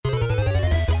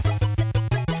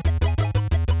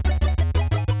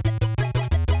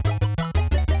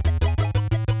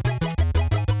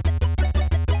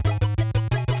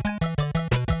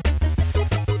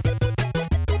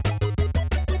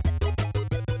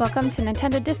Welcome to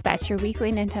Nintendo Dispatch, your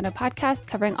weekly Nintendo podcast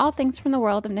covering all things from the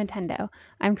world of Nintendo.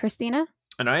 I'm Christina.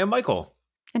 And I am Michael.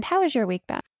 And how has your week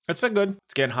been? It's been good.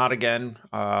 It's getting hot again.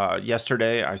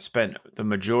 Yesterday, I spent the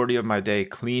majority of my day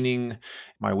cleaning.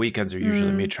 My weekends are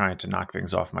usually me trying to knock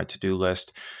things off my to-do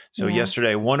list. So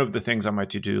yesterday, one of the things on my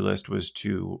to-do list was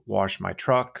to wash my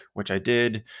truck, which I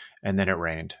did, and then it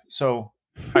rained. So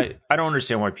I don't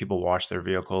understand why people wash their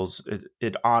vehicles.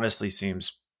 It honestly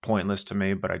seems pointless to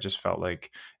me, but I just felt like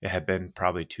it had been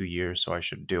probably 2 years, so I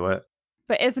should do it.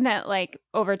 But isn't it like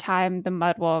over time, the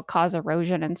mud will cause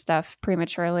erosion and stuff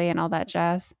prematurely and all that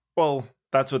jazz? Well,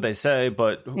 that's what they say,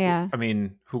 but Yeah. I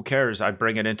mean, who cares? I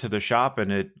bring it into the shop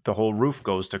and the whole roof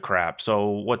goes to crap. So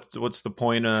what's the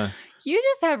point of... You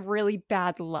just have really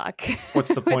bad luck.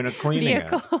 What's the point of cleaning it?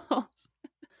 Vehicles.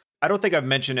 I don't think I've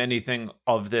mentioned anything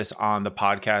of this on the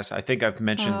podcast. I think I've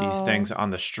mentioned these things on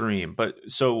the stream. But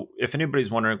so if anybody's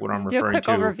wondering what I'm referring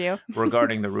to overview.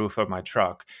 regarding the roof of my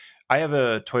truck, I have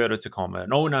a Toyota Tacoma,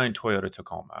 an 09 Toyota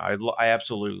Tacoma. I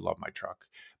absolutely love my truck.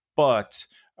 But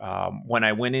when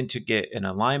I went in to get an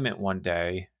alignment one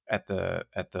day at the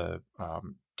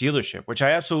dealership, which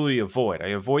I absolutely avoid. I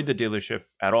avoid the dealership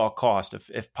at all costs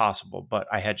if possible, but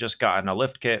I had just gotten a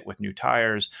lift kit with new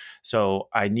tires, so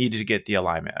I needed to get the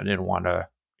alignment. I didn't want to,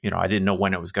 I didn't know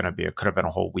when it was going to be. It could have been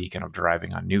a whole weekend of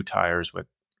driving on new tires with,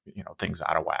 things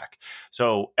out of whack.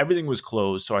 So everything was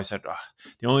closed. So I said,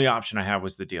 the only option I have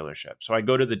was the dealership. So I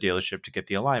go to the dealership to get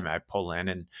the alignment. I pull in,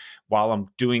 and while I'm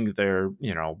doing their,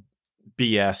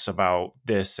 BS about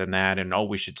this and that, and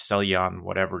we should sell you on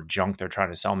whatever junk they're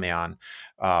trying to sell me on.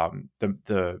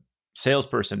 The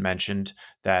salesperson mentioned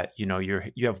that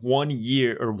you have 1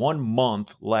 year or 1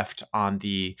 month left on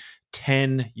the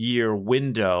 10-year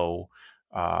window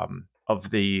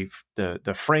of the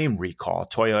frame recall.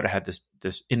 Toyota had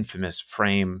this infamous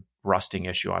frame rusting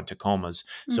issue on Tacomas.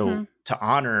 So to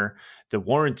honor the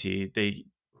warranty,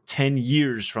 10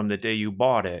 years from the day you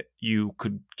bought it, you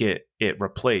could get it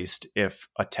replaced if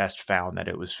a test found that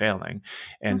it was failing.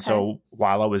 And so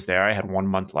while I was there, I had 1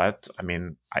 month left. I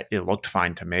mean, it looked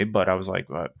fine to me, but I was like,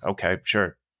 okay,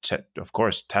 sure. Of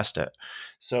course, test it.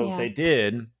 So they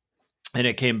did. And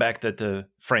it came back that the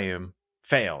frame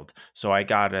failed. So I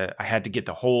had to get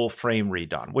the whole frame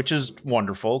redone, which is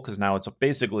wonderful because now it's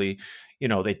basically,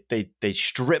 they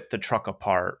strip the truck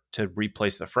apart to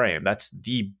replace the frame. That's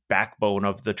the backbone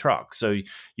of the truck. So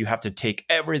you have to take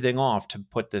everything off to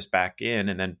put this back in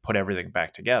and then put everything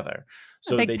back together.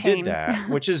 So they did that,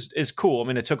 which is cool. I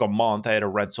mean, it took a month. I had a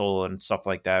rental and stuff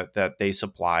like that they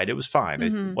supplied. It was fine.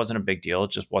 It wasn't a big deal.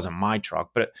 It just wasn't my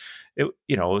truck, but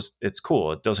it's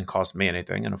cool. It doesn't cost me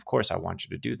anything. And of course I want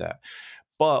you to do that.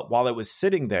 But while it was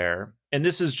sitting there, and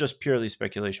this is just purely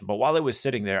speculation, but while it was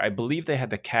sitting there, I believe they had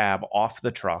the cab off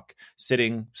the truck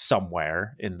sitting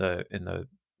somewhere in the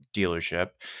dealership.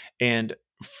 And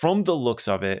from the looks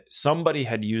of it, somebody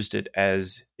had used it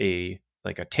as a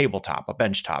tabletop, a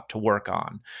bench top to work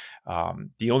on.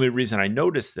 The only reason I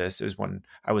noticed this is when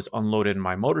I was unloading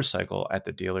my motorcycle at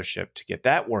the dealership to get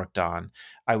that worked on,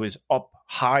 I was up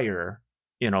higher,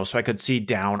 so I could see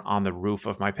down on the roof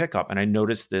of my pickup. And I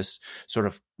noticed this sort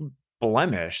of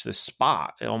blemish, this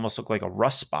spot. It almost looked like a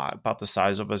rust spot about the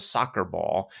size of a soccer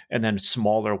ball, and then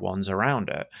smaller ones around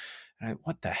it. And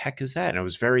what the heck is that? And it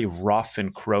was very rough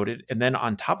and corroded. And then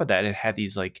on top of that, it had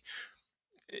these like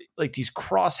these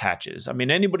cross hatches. I mean,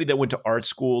 anybody that went to art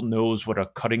school knows what a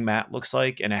cutting mat looks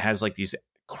like. And it has like these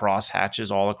cross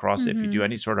hatches all across it. If you do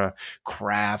any sort of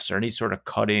crafts or any sort of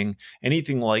cutting,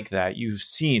 anything like that, you've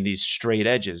seen these straight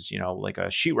edges, like a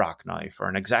sheetrock knife or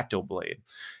an X-Acto blade.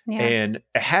 And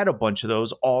it had a bunch of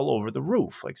those all over the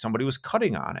roof, like somebody was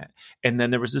cutting on it. And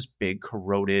then there was this big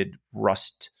corroded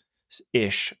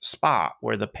rust-ish spot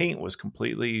where the paint was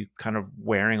completely kind of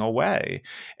wearing away.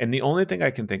 And the only thing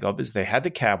I can think of is they had the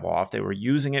cab off. They were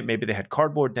using it. Maybe they had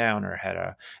cardboard down or had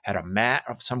a mat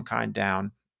of some kind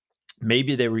down.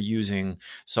 Maybe they were using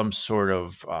some sort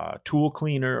of tool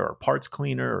cleaner or parts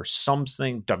cleaner or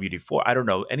something, WD-40, I don't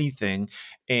know, anything.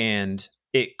 And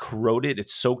it corroded, it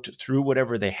soaked through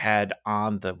whatever they had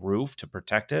on the roof to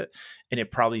protect it. And it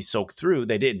probably soaked through.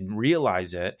 They didn't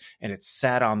realize it. And it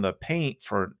sat on the paint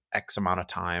for X amount of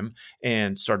time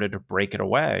and started to break it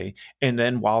away. And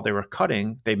then while they were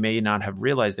cutting, they may not have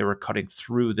realized they were cutting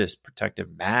through this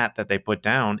protective mat that they put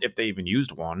down, if they even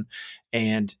used one.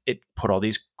 And it put all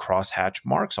these crosshatch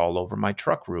marks all over my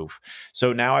truck roof.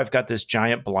 So now I've got this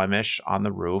giant blemish on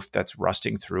the roof that's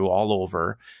rusting through all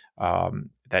over.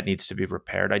 That needs to be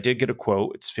repaired. I did get a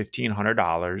quote. It's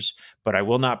 $1,500, but I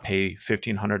will not pay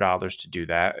 $1,500 to do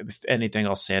that. If anything,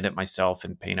 I'll sand it myself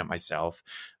and paint it myself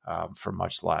for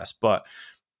much less. But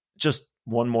just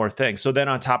one more thing. So then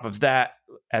on top of that,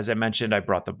 as I mentioned, I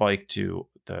brought the bike to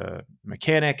the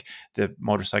mechanic. The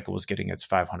motorcycle was getting its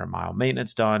 500-mile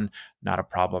maintenance done. Not a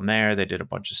problem there. They did a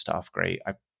bunch of stuff. Great.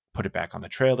 I put it back on the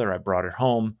trailer. I brought it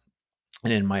home.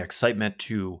 And in my excitement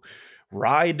to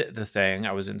ride the thing,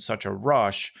 I was in such a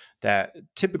rush that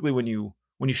typically when you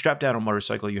strap down a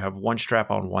motorcycle, you have one strap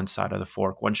on one side of the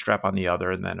fork, one strap on the other,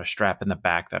 and then a strap in the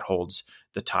back that holds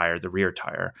the tire, the rear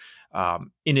tire.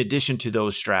 In addition to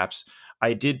those straps,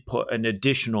 I did put an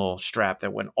additional strap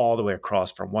that went all the way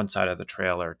across from one side of the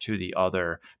trailer to the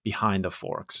other behind the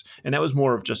forks. And that was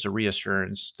more of just a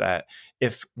reassurance that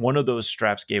if one of those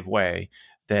straps gave way,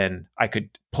 then I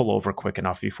could pull over quick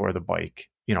enough before the bike,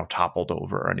 toppled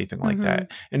over or anything like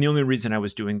that. And the only reason I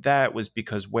was doing that was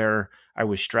because where I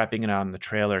was strapping it on the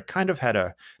trailer kind of had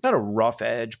not a rough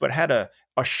edge, but had a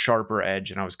sharper edge.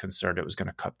 And I was concerned it was going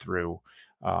to cut through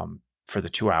for the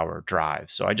 2-hour drive.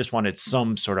 So I just wanted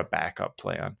some sort of backup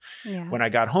plan. Yeah. When I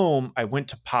got home, I went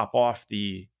to pop off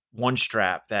the one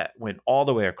strap that went all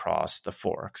the way across the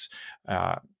forks.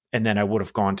 And then I would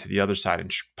have gone to the other side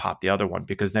and popped the other one,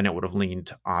 because then it would have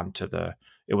leaned onto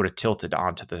it would have tilted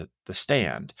onto the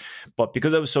stand. But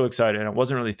because I was so excited and I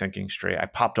wasn't really thinking straight, I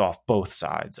popped off both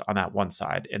sides on that one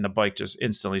side, and the bike just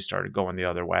instantly started going the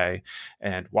other way.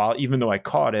 And even though I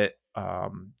caught it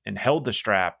and held the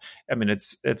strap, I mean,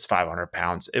 it's 500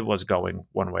 pounds. It was going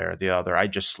one way or the other. I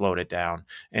just slowed it down,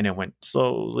 and it went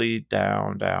slowly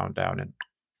down, down, down, and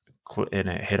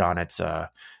it hit on its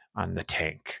on the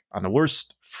tank, on the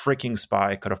worst freaking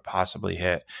spot it could have possibly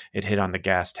hit. It hit on the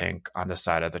gas tank on the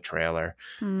side of the trailer.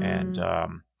 And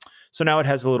so now it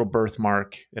has a little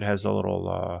birthmark. It has a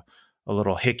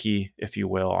little hickey, if you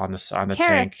will, on the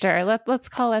tank. Character. Let's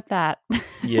call it that.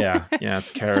 Yeah, it's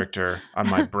character on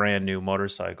my brand new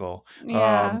motorcycle.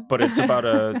 Yeah. But it's about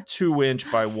a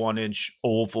 2-inch by 1-inch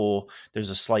oval.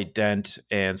 There's a slight dent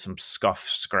and some scuff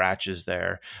scratches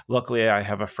there. Luckily, I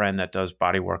have a friend that does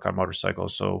body work on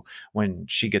motorcycles. So when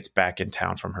she gets back in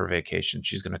town from her vacation,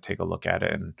 she's going to take a look at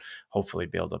it and hopefully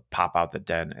be able to pop out the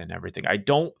dent and everything. I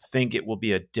don't think it will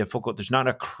be there's not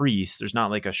a crease. There's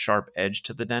not like a sharp edge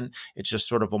to the dent. It's just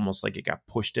sort of almost like it got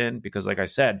pushed in, because like I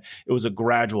said, it was a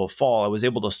gradual fall. I was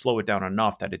able to slow it down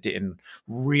enough that it didn't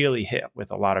really hit with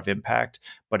a lot of impact,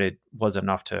 but it was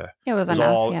enough to, it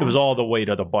was all the weight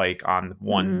of the bike on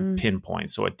one pinpoint.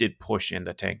 So it did push in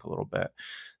the tank a little bit.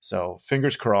 So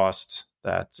fingers crossed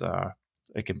that,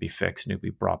 it can be fixed and it'll be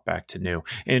brought back to new.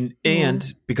 And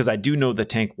because I do know the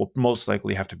tank will most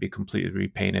likely have to be completely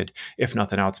repainted. If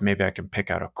nothing else, maybe I can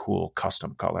pick out a cool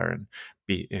custom color and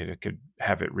it could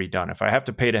have it redone. If I have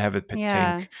to pay to have it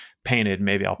tank painted,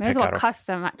 maybe I'll pick out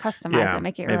customize it,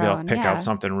 make it your maybe own. I'll pick out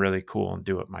something really cool and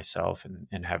do it myself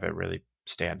and have it really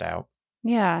stand out.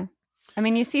 Yeah. I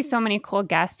mean, you see so many cool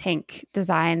gas tank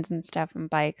designs and stuff in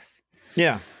bikes.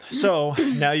 Yeah. So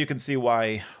now you can see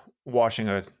why washing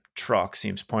a truck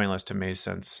seems pointless to me,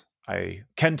 since I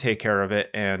can take care of it,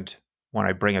 and when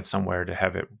I bring it somewhere to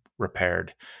have it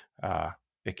repaired,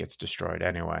 it gets destroyed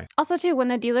anyway. Also, too, when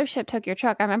the dealership took your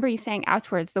truck, I remember you saying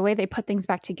afterwards the way they put things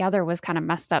back together was kind of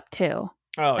messed up too.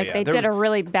 Oh, yeah. They did a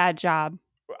really bad job.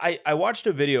 I watched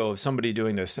a video of somebody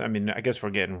doing this. I mean, I guess we're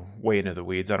getting way into the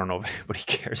weeds. I don't know if anybody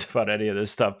cares about any of this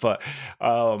stuff, but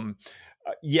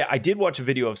I did watch a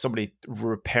video of somebody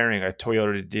repairing a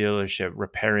Toyota dealership,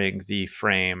 repairing the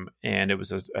frame, and it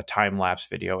was a time-lapse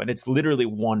video. And it's literally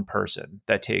one person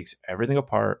that takes everything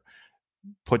apart,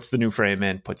 puts the new frame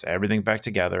in, puts everything back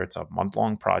together. It's a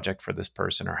month-long project for this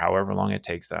person, or however long it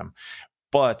takes them.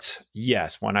 But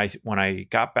yes, when I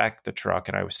got back the truck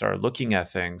and I started looking at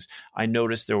things, I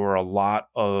noticed there were a lot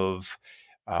of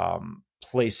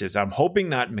places. I'm hoping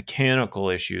not mechanical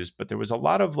issues, but there was a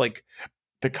lot of like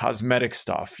the cosmetic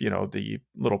stuff, the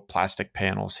little plastic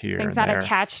panels here. Things and not there.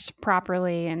 Attached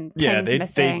properly and pins they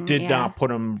missing. did not put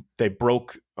them. They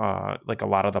broke like a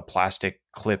lot of the plastic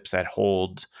clips that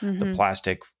hold the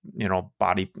plastic,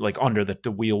 body, like under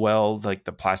the wheel well, like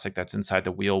the plastic that's inside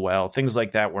the wheel well. Things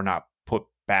like that were not put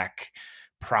back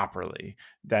properly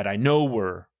that I know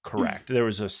were correct. There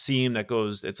was a seam that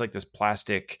goes, it's like this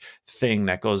plastic thing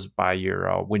that goes by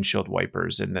your windshield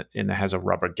wipers, and that has a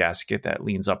rubber gasket that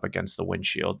leans up against the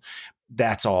windshield.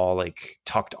 That's all like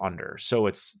tucked under. So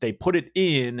they put it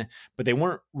in, but they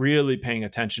weren't really paying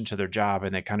attention to their job,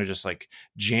 and they kind of just like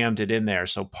jammed it in there.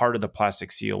 So part of the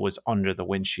plastic seal was under the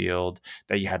windshield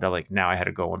that you had to now I had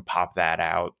to go and pop that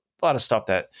out. A lot of stuff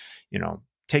that,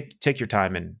 take your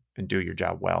time and do your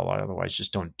job well. Otherwise,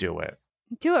 just don't do it.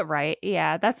 Do it right.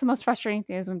 Yeah. That's the most frustrating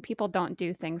thing, is when people don't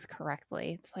do things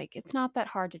correctly. It's like, it's not that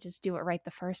hard to just do it right the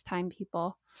first time,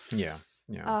 people. Yeah.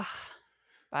 Ugh.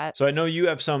 But So I know you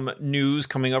have some news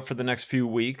coming up for the next few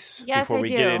weeks yes, before I we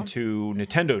do. get into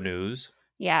Nintendo news.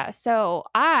 Yeah, so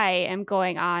I am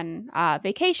going on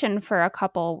vacation for a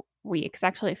couple weeks.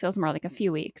 Actually, it feels more like a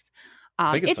few weeks,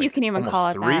 I think it's if you like can even call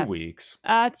almost it 3 weeks.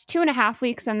 that. It's 2.5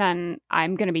 weeks, and then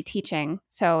I'm going to be teaching,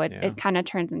 so Yeah. it kind of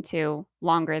turns into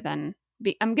longer than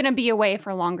I'm going to be away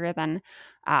for longer than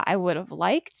I would have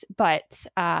liked. But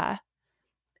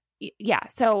yeah,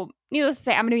 so needless to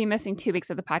say, I'm going to be missing 2 weeks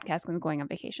of the podcast because I'm going on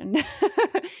vacation.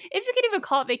 If you can even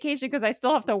call it vacation, because I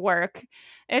still have to work.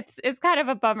 It's kind of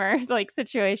a bummer like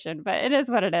situation, but it is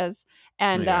what it is.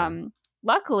 And Yeah.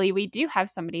 luckily, we do have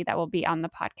somebody that will be on the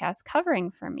podcast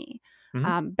covering for me.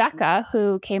 Mhm. Becca,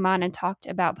 who came on and talked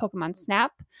about Pokemon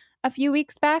Snap a few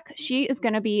weeks back, she is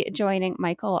going to be joining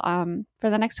Michael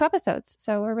for the next 2 episodes.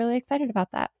 So we're really excited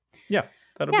about that. Yeah,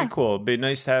 that'll be Yeah. cool. It'd be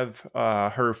nice to have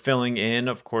her filling in.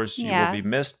 Of course, you will Yeah. be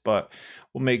missed, but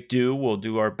we'll make do. We'll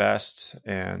do our best.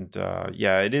 And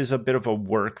yeah, it is a bit of a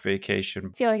work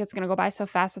vacation. I feel like it's going to go by so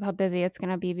fast with how busy it's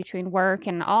going to be between work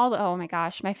and oh my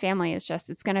gosh, my family is just,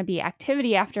 it's going to be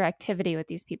activity after activity with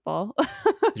these people.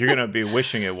 You're going to be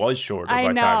wishing it was shorter I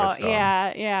by the time know. it's done.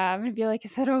 Yeah. I'm going to be like,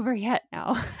 is it over yet?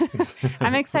 No.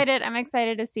 I'm excited. I'm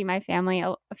excited to see my family.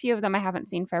 A few of them I haven't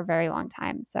seen for a very long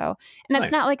time. So, and it's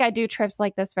Nice. not like I do trips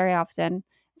like this very often.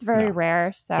 It's very No.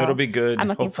 rare. So It'll be good. I'm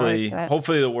looking forward to it.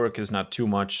 Hopefully the work is not too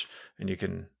much and you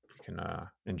can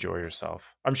enjoy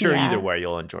yourself. I'm sure Yeah. either way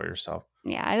you'll enjoy yourself.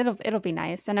 Yeah, it'll be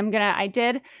nice. And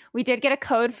we did get a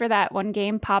code for that one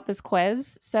game, Papa's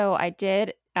Quiz. So I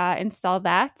did install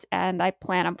that, and I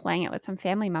plan on playing it with some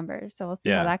family members. So we'll see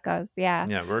how that goes. Yeah.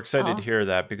 Yeah, we're excited to hear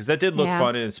that because that did look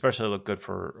fun and especially look good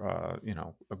for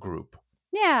a group.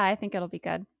 Yeah, I think it'll be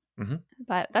good. Mm-hmm.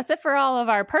 But that's it for all of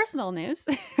our personal news.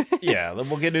 Yeah,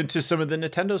 we'll get into some of the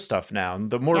Nintendo stuff now,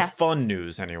 the more fun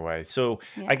news anyway. So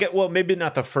maybe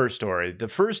not the first story. The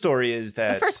first story is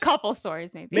that... The first couple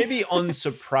stories, maybe. Maybe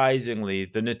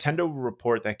unsurprisingly, the Nintendo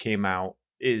report that came out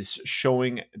is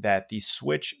showing that the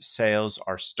Switch sales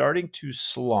are starting to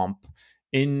slump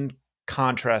in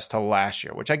contrast to last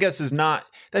year, which I guess that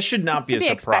should not be a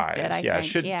surprise.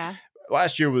 Expected,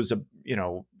 Last year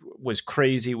was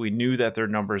crazy. We knew that their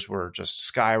numbers were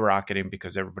just skyrocketing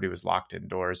because everybody was locked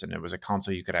indoors and it was a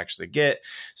console you could actually get.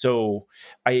 So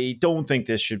I don't think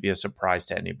this should be a surprise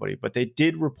to anybody, but they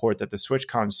did report that the Switch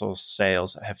console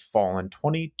sales have fallen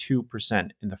 22%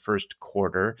 in the first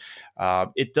quarter.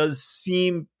 It does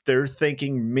seem they're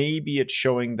thinking maybe it's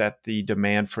showing that the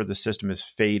demand for the system is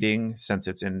fading since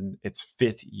it's in its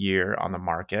 5th year on the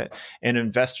market. And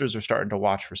investors are starting to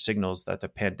watch for signals that the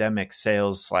pandemic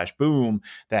sales / boom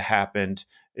that happened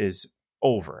is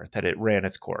over, that it ran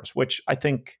its course, which I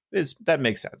think that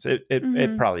makes sense.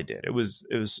 It probably did. It was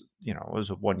a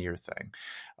 1-year thing.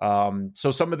 So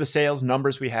some of the sales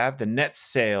numbers we have, the net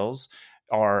sales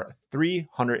are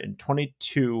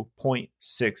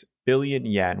 322.6 billion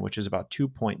yen, which is about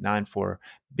 $2.94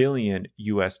 billion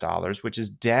US dollars, which is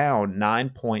down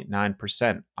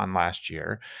 9.9% on last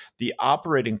year. The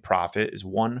operating profit is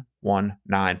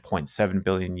 119.7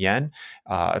 billion yen,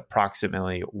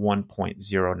 approximately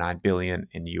 1.09 billion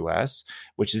in US,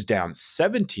 which is down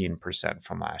 17%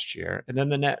 from last year. And then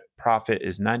the net profit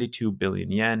is 92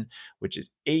 billion yen, which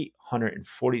is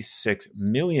 $846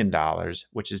 million,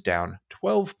 which is down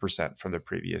 12% from the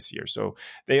previous year. So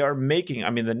they are making,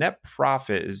 the net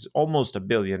profit is almost $1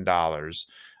 billion.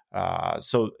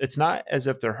 So it's not as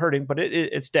if they're hurting, but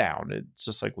it's down. It's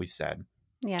just like we said.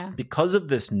 Yeah. Because of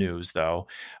this news, though,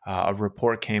 a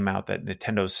report came out that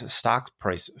Nintendo's stock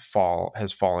price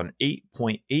has fallen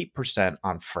 8.8%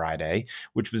 on Friday,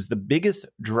 which was the biggest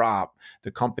drop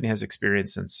the company has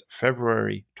experienced since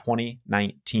February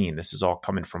 2019. This is all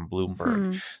coming from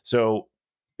Bloomberg. So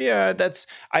yeah,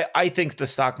 I think the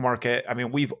stock market,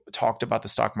 we've talked about the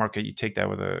stock market. You take that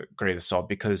with a grain of salt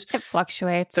because it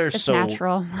fluctuates. It's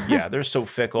natural. Yeah, they're so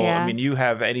fickle. Yeah. You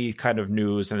have any kind of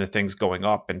news and the things going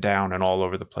up and down and all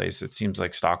over the place. It seems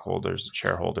like stockholders and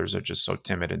shareholders are just so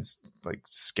timid and like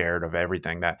scared of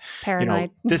everything that,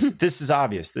 paranoid. This is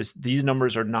obvious. These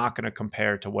numbers are not going to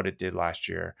compare to what it did last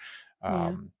year.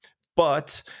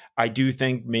 But I do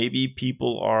think maybe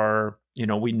people are...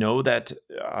 we know that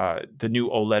the new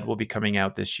OLED will be coming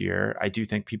out this year. I do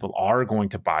think people are going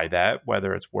to buy that,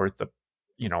 whether it's worth the,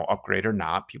 upgrade or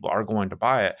not. People are going to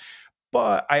buy it.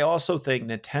 But I also think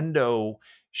Nintendo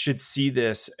should see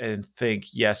this and think,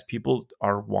 yes, people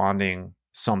are wanting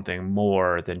something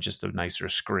more than just a nicer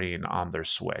screen on their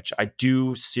Switch. I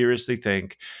do seriously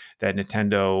think that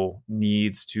Nintendo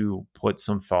needs to put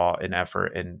some thought and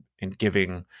effort in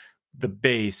giving the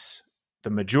base, the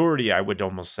majority, I would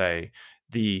almost say,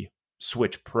 the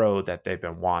Switch Pro that they've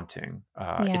been wanting.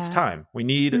 It's Yeah. time. We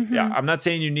need, Mhm. I'm not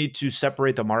saying you need to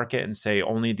separate the market and say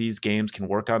only these games can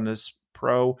work on this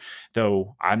Pro,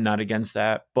 though I'm not against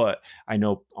that. But I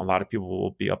know a lot of people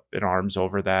will be up in arms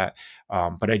over that.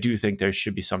 But I do think there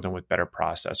should be something with better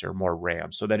processor, more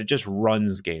RAM, so that it just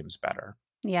runs games better.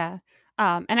 Yeah.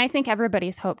 And I think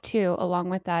everybody's hope too,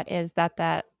 along with that, is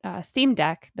that Steam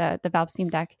Deck, the Valve Steam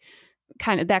Deck,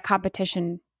 kind of that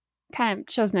competition kind of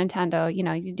shows Nintendo,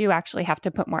 you do actually have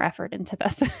to put more effort into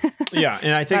this. Yeah,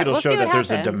 and I think But it'll we'll show see what that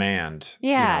there's a happens. demand.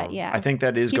 Yeah, yeah. I think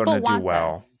that is People going to do want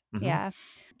well. this. Yeah.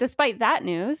 Despite that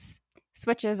news,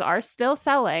 Switches are still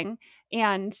selling,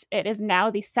 and it is now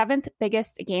the 7th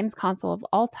biggest games console of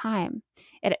all time.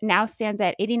 It now stands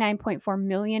at 89.4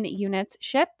 million units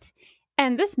shipped,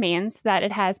 and this means that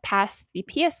it has passed the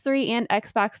PS3 and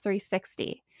Xbox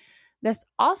 360. This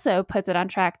also puts it on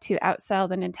track to outsell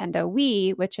the Nintendo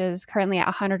Wii, which is currently at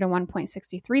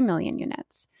 101.63 million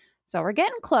units. So we're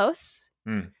getting close.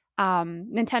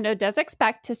 Nintendo does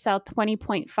expect to sell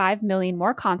 20.5 million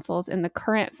more consoles in the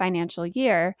current financial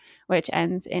year, which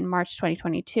ends in March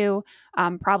 2022,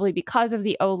 probably because of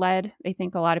the OLED. They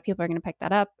think a lot of people are going to pick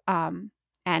that up.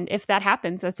 And if that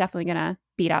happens, that's definitely going to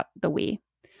beat out the Wii.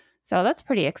 So that's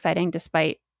pretty exciting,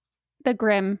 despite the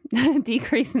grim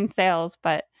decrease in sales.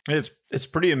 But it's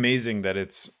pretty amazing that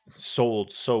it's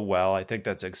sold so well. I think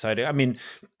that's exciting. I mean,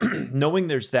 knowing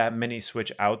there's that many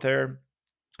Switch out there,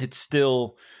 it's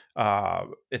still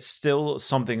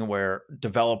something where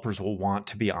developers will want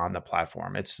to be on the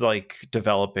platform. It's like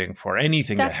developing for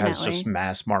anything that has just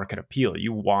mass market appeal.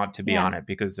 You want to be on it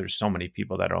because there's so many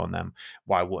people that own them.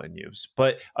 Why wouldn't you?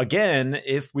 But again,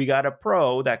 if we got a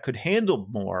Pro that could handle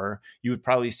more, you would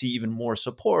probably see even more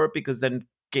support, because then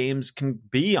games can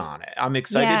be on it. I'm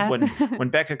excited when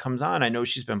Becca comes on. I know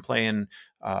she's been playing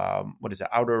what is it,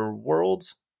 Outer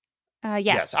Worlds?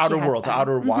 Yes, Outer Worlds.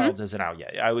 Outer Wilds isn't out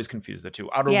yet. I always confuse the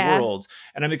two. Outer Worlds,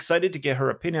 and I'm excited to get her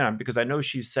opinion on it, because I know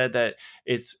she said that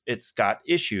it's got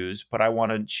issues, but I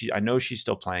know she's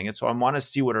still playing it, so I want to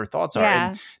see what her thoughts are.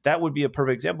 And that would be a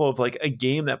perfect example of like a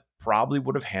game that probably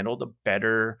would have handled a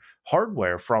better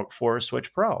hardware for a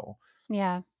Switch Pro.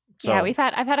 Yeah. So, I've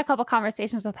had a couple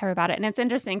conversations with her about it, and it's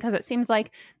interesting because it seems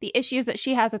like the issues that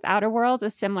she has with Outer Worlds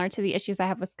is similar to the issues I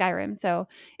have with Skyrim. So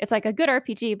it's like a good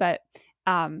RPG, but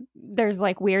there's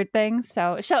like weird things.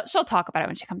 So she'll talk about it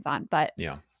when she comes on. But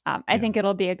I think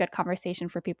it'll be a good conversation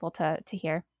for people to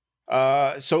hear.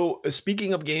 So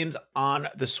speaking of games on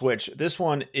the Switch, this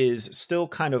one is still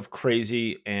kind of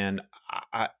crazy, and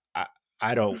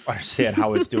I don't understand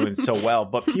how it's doing so well,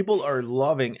 but people are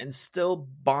loving and still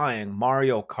buying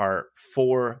Mario Kart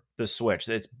for the Switch.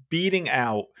 It's beating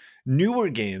out newer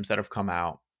games that have come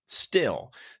out.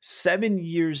 Still, 7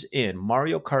 years in,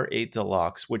 Mario Kart 8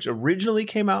 Deluxe, which originally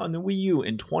came out on the Wii U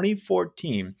in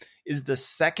 2014, is the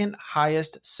second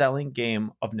highest selling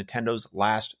game of Nintendo's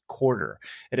last quarter.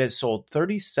 It has sold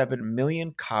 37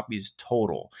 million copies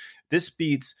total. This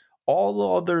beats all the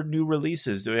other new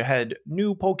releases. They had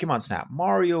new Pokemon Snap,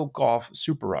 Mario Golf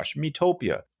Super Rush,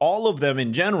 Miitopia. All of them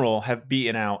in general have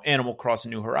beaten out Animal Crossing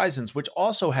New Horizons, which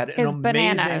also had an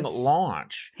amazing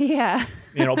launch. Yeah.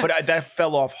 But that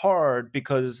fell off hard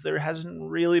because there hasn't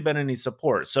really been any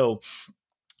support. So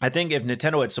I think if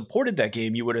Nintendo had supported that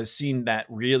game, you would have seen that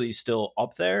really still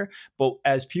up there. But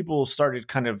as people started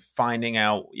kind of finding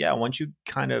out, once you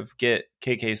kind of get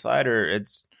KK Slider,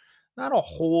 it's not a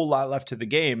whole lot left to the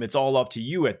game. It's all up to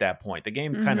you at that point. The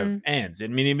game kind of ends. I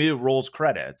mean, it rolls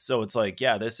credits. So it's like,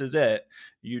 this is it.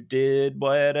 You did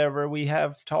whatever we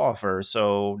have to offer.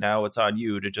 So now it's on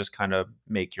you to just kind of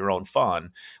make your own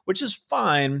fun, which is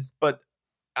fine. But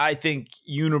I think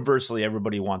universally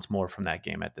everybody wants more from that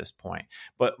game at this point.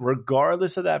 But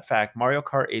regardless of that fact, Mario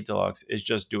Kart 8 Deluxe is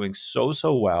just doing so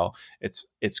well. It's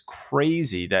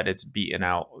crazy that it's beaten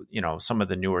out, some of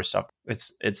the newer stuff.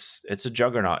 It's a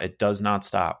juggernaut. It does not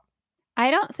stop.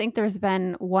 I don't think there's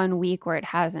been 1 week where it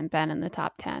hasn't been in the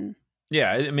top 10.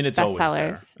 Yeah, I mean, it's always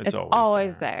there. It's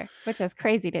always there, which is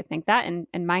crazy to think that in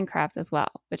Minecraft as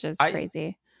well, which is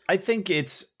crazy. I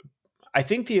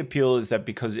think the appeal is that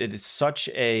because it is such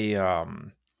a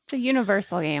it's a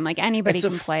universal game. Like anybody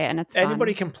can play it, and it's fun.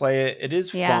 Anybody can play it. It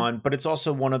is fun, but it's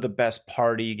also one of the best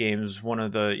party games. One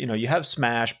of the, you have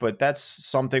Smash, but that's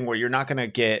something where you're not going to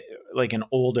get like an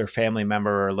older family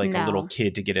member or like a little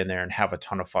kid to get in there and have a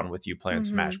ton of fun with you playing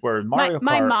Smash. Where Mario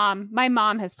Kart, my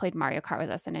mom has played Mario Kart with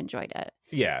us and enjoyed it.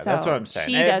 Yeah, so that's what I'm saying.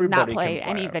 She does not play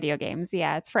any video games.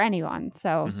 Yeah, it's for anyone.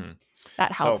 So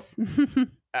that helps. So,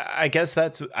 I guess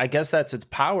that's its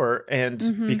power,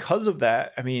 and because of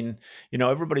that, I mean,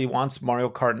 everybody wants Mario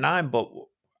Kart 9, but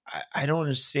I don't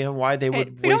understand why they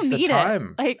would We don't waste the need it.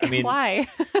 time. Like, I mean, why?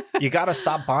 you got to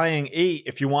stop buying 8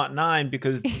 if you want 9,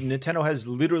 because Nintendo has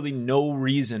literally no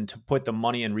reason to put the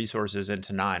money and resources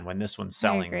into 9 when this one's I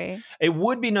selling. agree. It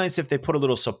would be nice if they put a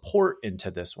little support into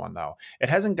this one, though. It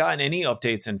hasn't gotten any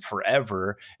updates in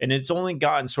forever, and it's only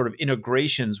gotten sort of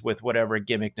integrations with whatever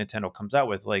gimmick Nintendo comes out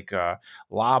with, like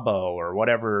Labo or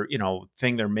whatever,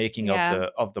 thing they're making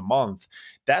of the month.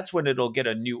 That's when it'll get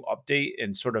a new update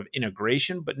and sort of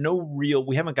integration, but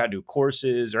we haven't got new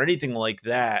courses or anything like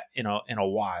that in a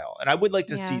while. And I would like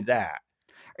to see that.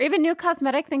 Or even new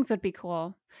cosmetic things would be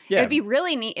cool. Yeah. It'd be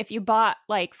really neat if you bought,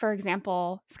 like, for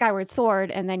example, Skyward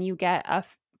Sword, and then you get a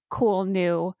cool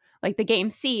new, like, the game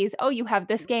sees, oh, you have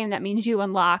this game, that means you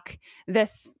unlock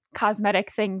this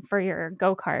cosmetic thing for your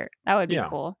go-kart. That would be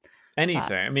cool.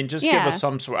 Anything. I mean, just give us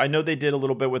some sort. I know they did a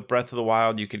little bit with Breath of the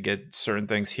Wild. You could get certain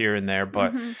things here and there,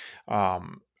 but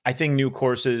I think new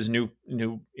courses, new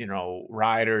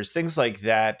riders, things like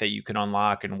that you can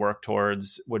unlock and work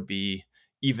towards would be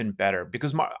even better.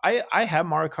 Because I have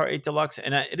Mario Kart 8 Deluxe,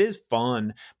 and it is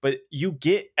fun, but you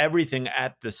get everything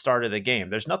at the start of the game.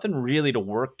 There's nothing really to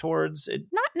work towards.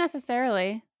 Not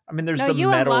necessarily. I mean, there's the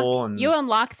metal you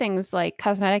unlock things like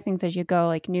cosmetic things as you go,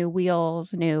 like new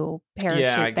wheels, new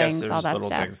parachute things, all that little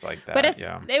stuff. Things like that.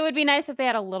 But it would be nice if they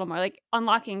had a little more, like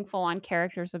unlocking full-on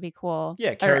characters would be cool.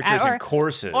 Yeah, characters and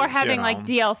courses, or having like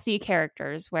DLC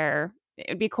characters, where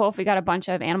it'd be cool if we got a bunch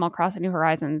of Animal Crossing New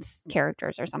Horizons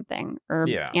characters or something, or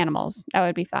animals. That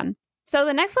would be fun. So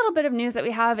the next little bit of news that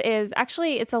we have is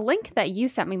actually, it's a link that you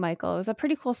sent me, Michael. It was a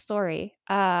pretty cool story.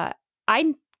 I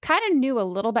kind of knew a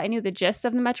little bit. I knew the gist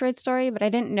of the Metroid story, but I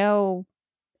didn't know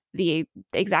the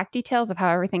exact details of how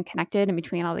everything connected in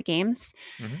between all the games.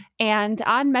 Mm-hmm. And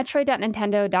on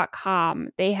Metroid.Nintendo.com,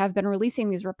 they have been releasing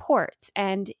these reports.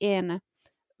 And in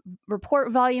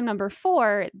report volume number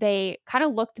 4, they kind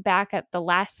of looked back at the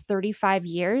last 35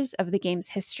 years of the game's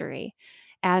history.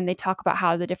 And they talk about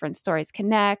how the different stories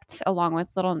connect, along with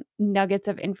little nuggets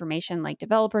of information like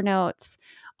developer notes,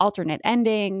 alternate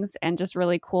endings, and just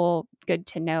really cool, good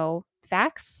to know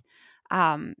facts.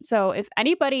 So if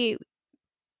anybody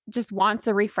just wants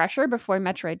a refresher before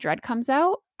Metroid Dread comes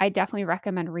out, I definitely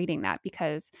recommend reading that,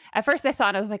 because at first I saw it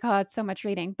and I was like, oh, it's so much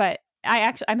reading. But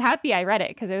I'm happy I read it,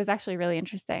 because it was actually really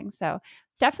interesting. So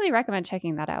definitely recommend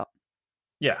checking that out.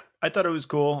 Yeah, I thought it was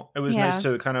cool. It was nice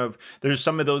to kind of, there's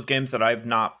some of those games that I've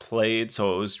not played,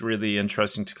 so it was really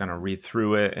interesting to kind of read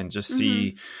through it and just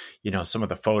see, some of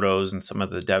the photos and some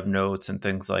of the dev notes and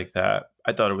things like that.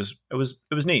 I thought it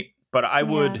was neat, but I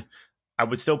would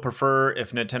still prefer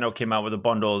if Nintendo came out with a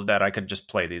bundle that I could just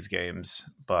play these games,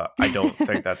 but I don't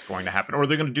think that's going to happen. Or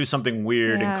they're going to do something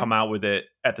weird and come out with it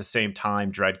at the same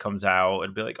time Dread comes out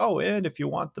and be like, oh, and if you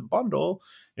want the bundle,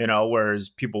 whereas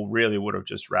people really would have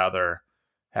just rather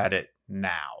had it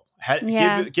now.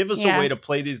 Give us a way to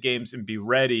play these games and be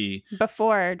ready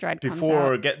before Dread comes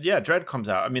out. Dread comes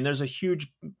out. I mean, there's a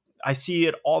huge, I see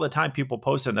it all the time, people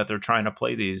posting that they're trying to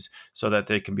play these so that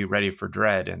they can be ready for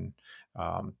Dread. And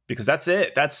because that's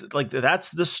it. That's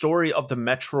the story of the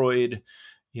Metroid,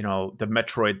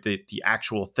 the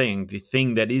actual thing, the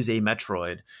thing that is a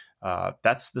Metroid.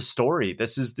 That's the story.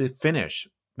 This is the finish.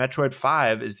 Metroid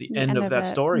 5 is the end of that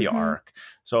story arc.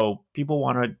 So people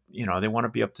want to, they want to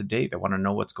be up to date. They want to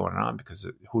know what's going on, because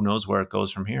who knows where it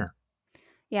goes from here.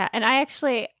 Yeah. And I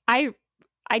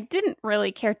didn't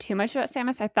really care too much about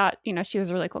Samus. I thought, she was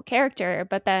a really cool character.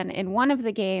 But then in one of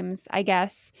the games, I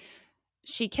guess,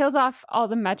 she kills off all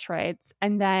the Metroids,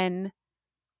 and then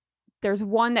there's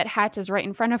one that hatches right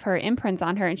in front of her, imprints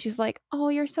on her, and she's like, oh,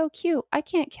 you're so cute. I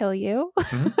can't kill you.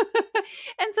 Mm-hmm.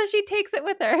 And so she takes it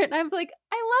with her, and I'm like,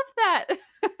 I love that.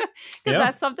 Because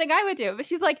that's something I would do. But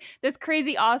she's like this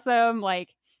crazy, awesome, like,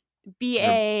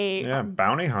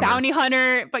 bounty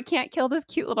hunter, but can't kill this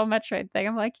cute little Metroid thing.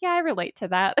 I'm like, yeah, I relate to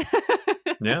that.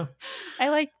 Yeah. I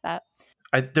liked that.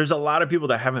 There's a lot of people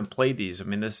that haven't played these. I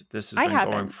mean, this has been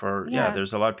going for,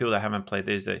 there's a lot of people that haven't played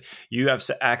these. That you have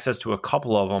access to a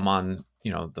couple of them on,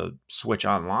 the Switch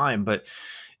Online, but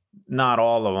not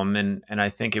all of them. And I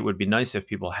think it would be nice if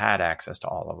people had access to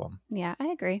all of them. Yeah,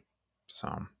 I agree. So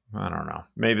I don't know.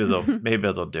 Maybe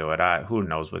they'll do it. Who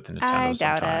knows with the Nintendo I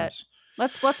doubt sometimes.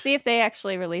 It. Let's see if they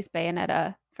actually release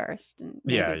Bayonetta first. And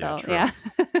true.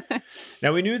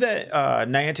 Now, we knew that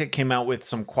Niantic came out with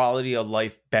some quality of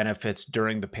life benefits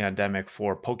during the pandemic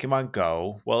for Pokemon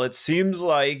Go. Well, it seems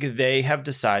like they have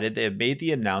decided, they have made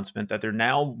the announcement that they're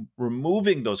now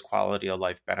removing those quality of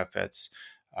life benefits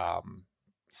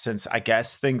since I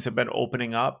guess things have been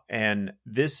opening up, and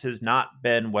this has not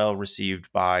been well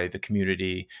received by the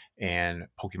community and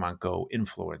Pokemon Go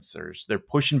influencers. They're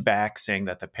pushing back, saying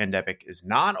that the pandemic is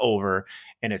not over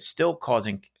and it's still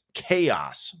causing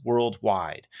chaos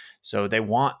worldwide. So they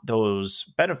want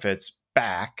those benefits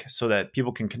back so that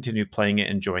people can continue playing it,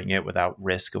 enjoying it without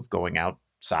risk of going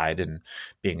outside and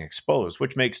being exposed,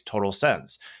 which makes total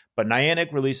sense. But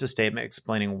Niantic released a statement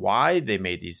explaining why they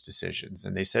made these decisions.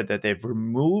 And they said that they've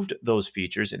removed those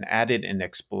features and added an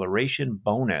exploration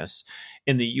bonus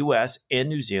in the US and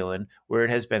New Zealand, where it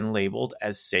has been labeled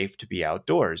as safe to be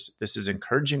outdoors. This is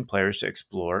encouraging players to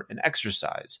explore and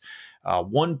exercise.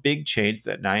 One big change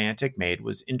that Niantic made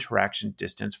was interaction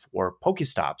distance for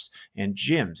Pokestops and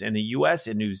gyms. In the US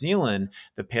and New Zealand,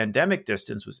 the pandemic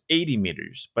distance was 80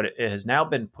 meters, but it has now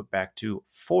been put back to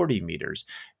 40 meters.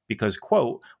 Because,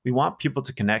 quote, we want people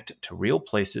to connect to real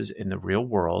places in the real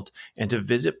world and to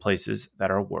visit places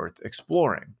that are worth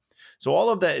exploring. So all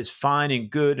of that is fine and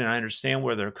good, and I understand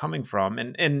where they're coming from.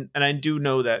 And I do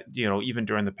know that, even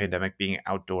during the pandemic, being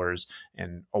outdoors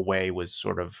and away was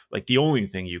sort of like the only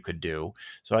thing you could do.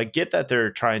 So I get that they're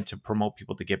trying to promote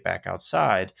people to get back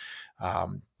outside.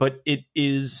 But it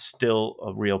is still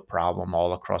a real problem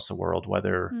all across the world,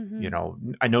 whether,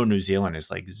 I know New Zealand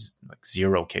is like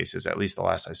zero cases, at least the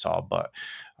last I saw, but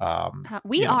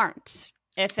we aren't.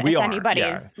 If anybody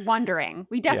is wondering,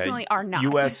 we definitely are not.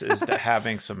 U.S. is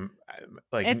having some,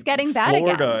 it's getting bad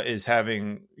Florida again. is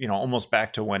having, almost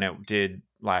back to when it did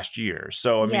last year.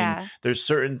 So, I mean, there's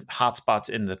certain hotspots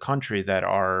in the country that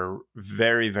are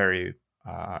very, very,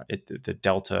 the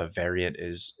Delta variant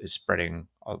is spreading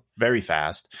very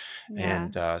fast. Yeah.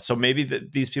 And so maybe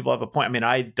these people have a point. I mean,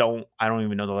 I don't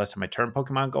even know the last time I turned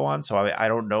Pokemon Go on. So I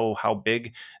don't know how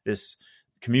big this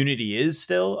community is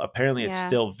still. Apparently it's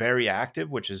still very active,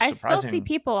 which is surprising. I still see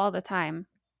people all the time.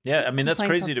 Yeah, I mean, that's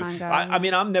crazy to me. I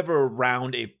mean, I'm never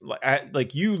around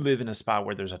like you live in a spot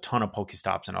where there's a ton of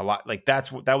Pokestops and a lot, like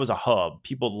that was a hub.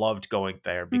 People loved going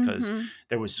there because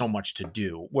there was so much to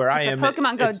do. Where I am,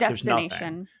 Pokemon Go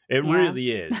destination. It really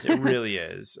is. It really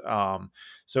is.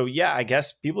 So yeah, I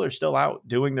guess people are still out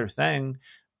doing their thing.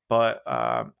 But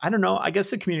I don't know. I guess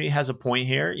the community has a point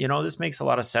here. This makes a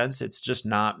lot of sense. It's just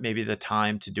not maybe the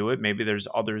time to do it. Maybe there's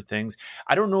other things.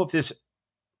 I don't know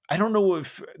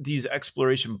if these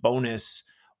exploration bonus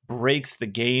breaks the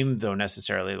game, though,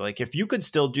 necessarily. Like, if you could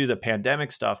still do the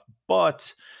pandemic stuff,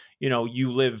 but,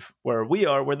 you live where we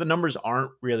are, where the numbers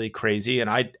aren't really crazy, and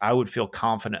I would feel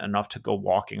confident enough to go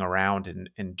walking around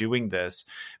and doing this,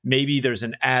 maybe there's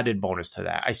an added bonus to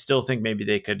that. I still think maybe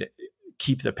they could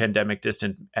keep the pandemic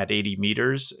distance at 80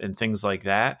 meters and things like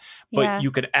that. But you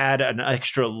could add an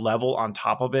extra level on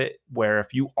top of it, where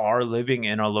if you are living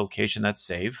in a location that's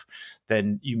safe,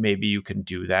 then you can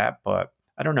do that. But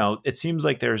I don't know. It seems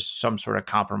like there's some sort of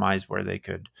compromise where they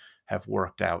could have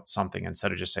worked out something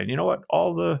instead of just saying, you know what,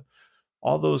 all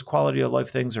those quality of life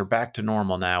things are back to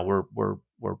normal now.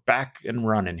 We're back and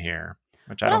running here,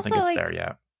 which I don't think it's there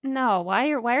yet. No, why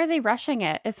are they rushing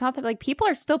it? It's not that people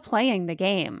are still playing the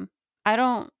game. I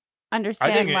don't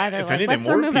understand why they're let's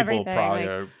remove everything. Probably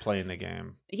are playing the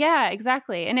game. Yeah,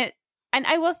 exactly. And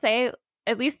I will say,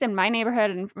 at least in my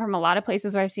neighborhood and from a lot of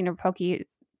places where I've seen Pokestops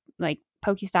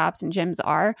and gyms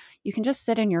are, you can just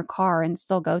sit in your car and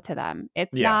still go to them.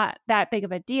 It's not that big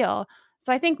of a deal.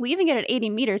 So I think leaving it at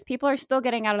 80 meters, people are still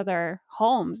getting out of their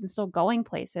homes and still going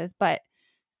places, but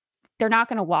they're not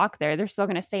going to walk there. They're still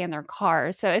going to stay in their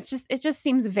cars. So it just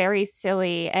seems very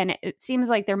silly. And it seems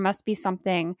like there must be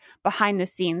something behind the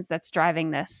scenes that's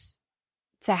driving this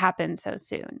to happen so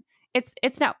soon.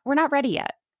 We're not ready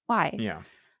yet. Why? Yeah.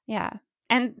 Yeah.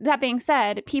 And that being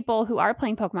said, people who are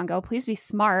playing Pokemon Go, please be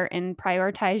smart and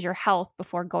prioritize your health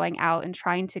before going out and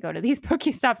trying to go to these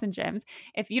Pokestops and gyms.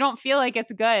 If you don't feel like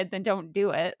it's good, then don't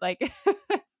do it.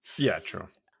 Yeah, true.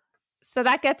 So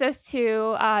that gets us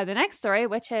to the next story,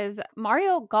 which is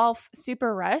Mario Golf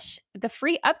Super Rush, the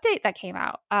free update that came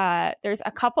out. There's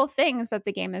a couple things that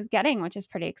the game is getting, which is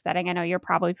pretty exciting. I know you're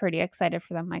probably pretty excited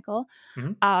for them, Michael.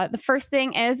 Mm-hmm. The first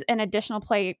thing is an additional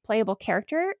playable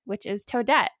character, which is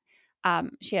Toadette.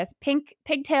 She has pink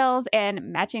pigtails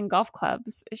and matching golf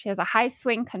clubs. She has a high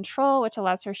swing control, which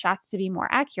allows her shots to be more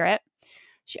accurate.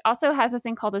 She also has this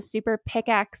thing called a Super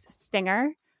Pickaxe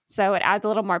Stinger. So it adds a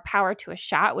little more power to a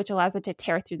shot, which allows it to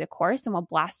tear through the course and will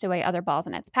blast away other balls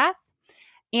in its path.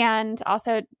 And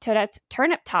also Toadette's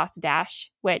Turnip Toss Dash,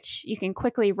 which you can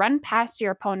quickly run past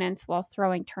your opponents while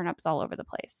throwing turnips all over the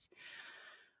place.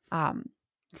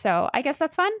 So I guess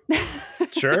that's fun.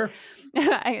 Sure.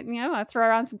 I'll throw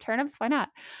around some turnips. Why not?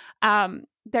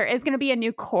 There is going to be a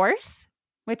new course,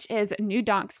 which is New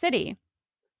Donk City,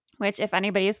 which if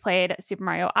anybody has played Super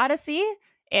Mario Odyssey,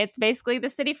 it's basically the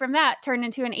city from that turned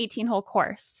into an 18-hole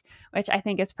course, which I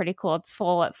think is pretty cool. It's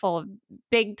full of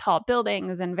big, tall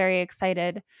buildings and very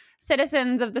excited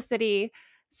citizens of the city.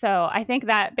 So I think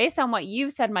that based on what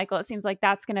you've said, Michael, it seems like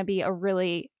that's going to be a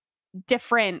really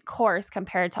different course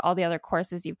compared to all the other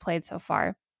courses you've played so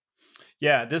far.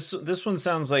 Yeah, this one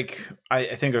sounds like I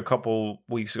think a couple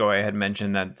weeks ago I had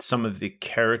mentioned that some of the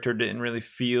character didn't really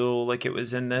feel like it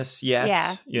was in this yet.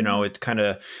 Yeah. You know, it kind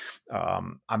of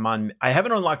I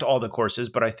haven't unlocked all the courses,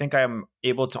 but I think I'm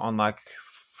able to unlock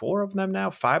 4 of them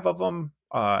now, 5 of them.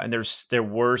 And there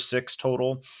were 6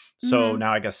 total. So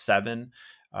now I guess 7.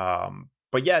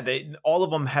 But yeah, all of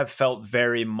them have felt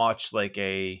very much like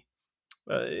a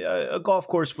golf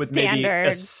course with Standard.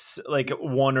 maybe like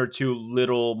 1 or 2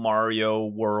 little Mario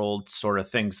World sort of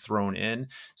things thrown in.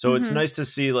 So it's nice to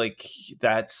see like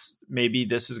maybe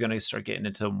this is going to start getting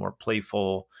into more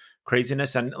playful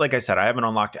craziness. And like I said, I haven't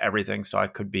unlocked everything, so I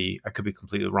could be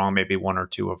completely wrong. Maybe 1 or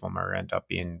 2 of them are end up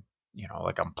being, you know,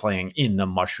 like I'm playing in the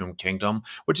Mushroom Kingdom,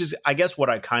 which is, I guess, what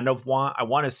I kind of want. I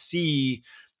want to see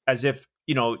as if,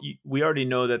 you know, we already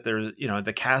know that there's, you know,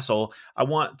 the castle. I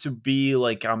want to be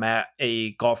like I'm at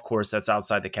a golf course that's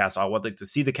outside the castle. I would like to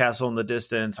see the castle in the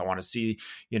distance. I want to see,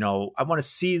 you know, I want to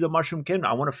see the Mushroom Kingdom.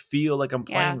 I want to feel like I'm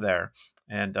playing there.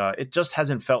 And it just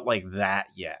hasn't felt like that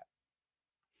yet.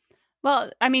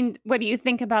 Well, I mean, what do you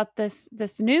think about this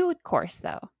new course,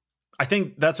 though? I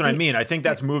think that's what I mean. I think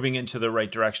that's moving into the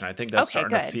right direction. I think that's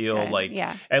starting to feel like,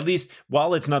 at least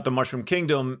while it's not the Mushroom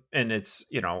Kingdom and it's,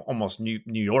 you know, almost New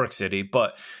York City,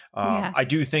 but I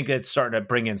do think it's starting to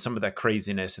bring in some of that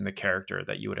craziness in the character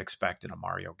that you would expect in a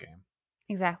Mario game.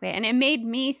 Exactly. And it made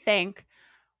me think,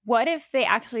 what if they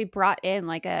actually brought in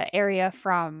like an area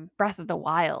from Breath of the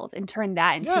Wild and turned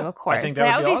that into a course? I think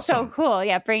that would be awesome. So cool.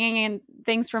 Yeah, bringing in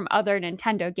things from other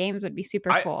Nintendo games would be super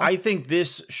cool. I think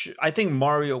I think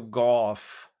Mario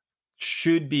Golf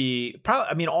should be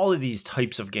probably. I mean, all of these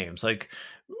types of games, like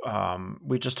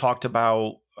we just talked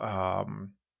about.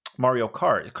 Mario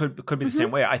Kart, it could be the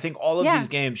same way. I think all of these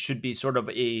games should be sort of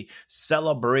a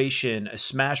celebration, a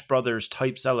Smash Brothers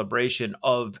type celebration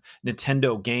of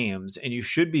Nintendo games, and you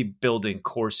should be building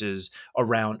courses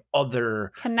around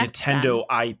other Nintendo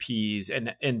IPs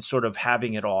and sort of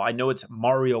having it all. I know it's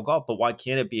Mario Golf, but why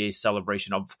can't it be a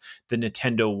celebration of the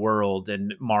Nintendo world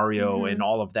and Mario and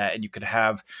all of that? And you could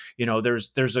have, you know,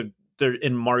 there's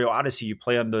in Mario Odyssey, you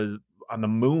play on the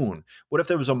moon. What if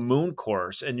there was a moon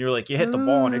course and you're like, you hit the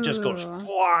ball and it just goes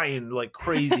flying like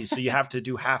crazy. So you have to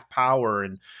do half power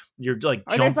and you're like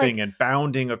jumping and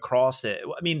bounding across it.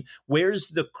 I mean, where's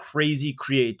the crazy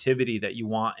creativity that you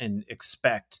want and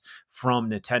expect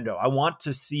from Nintendo? I want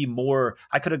to see more.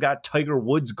 I could have got Tiger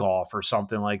Woods golf or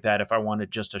something like that if I wanted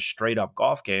just a straight up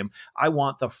golf game. I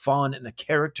want the fun and the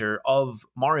character of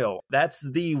Mario. That's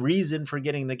the reason for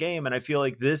getting the game. And I feel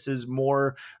like this is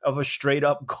more of a straight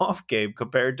up golf game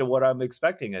compared to what I'm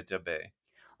expecting it to be.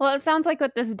 Well, it sounds like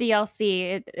with this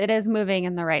DLC, it is moving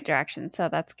in the right direction. So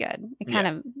that's good. It kind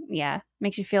of,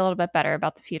 makes you feel a little bit better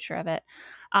about the future of it.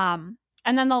 And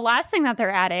then the last thing that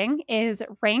they're adding is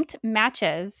ranked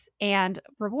matches and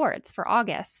rewards for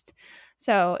August.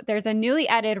 So there's a newly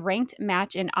added ranked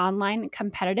match in online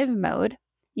competitive mode.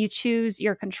 You choose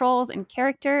your controls and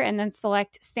character and then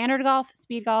select standard golf,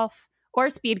 speed golf, or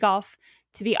speed golf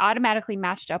to be automatically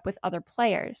matched up with other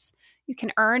players. You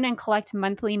can earn and collect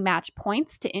monthly match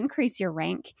points to increase your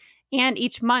rank. And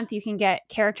each month you can get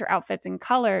character outfits and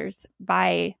colors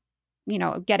by, you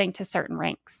know, getting to certain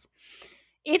ranks.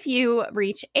 If you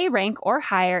reach A rank or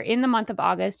higher in the month of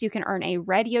August, you can earn a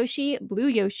red Yoshi, blue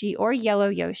Yoshi, or yellow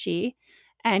Yoshi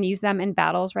and use them in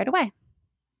battles right away.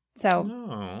 So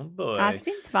that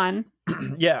seems fun.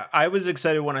 Yeah, I was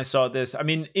excited when I saw this. I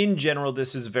mean, in general,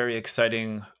 this is a very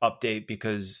exciting update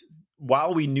because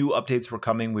while we knew updates were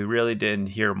coming, we really didn't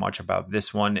hear much about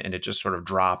this one, and it just sort of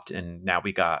dropped. And now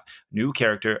we got a new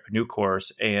character, a new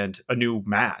course, and a new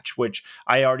match, which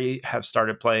I already have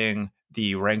started playing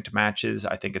the ranked matches.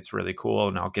 I think it's really cool,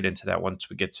 and I'll get into that once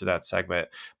we get to that segment.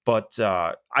 But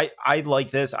I like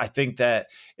this. I think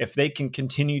that if they can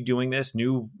continue doing this,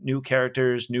 new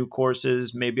characters, new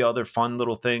courses, maybe other fun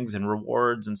little things and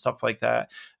rewards and stuff like that,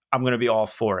 I'm going to be all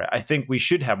for it. I think we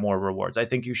should have more rewards. I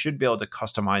think you should be able to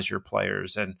customize your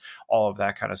players and all of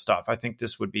that kind of stuff. I think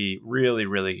this would be really,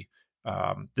 really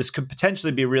this could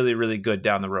potentially be really, really good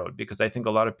down the road, because I think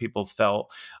a lot of people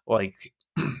felt like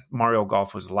Mario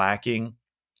Golf was lacking.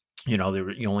 You know,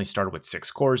 you only started with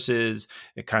 6 courses.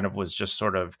 It kind of was just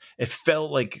sort of, it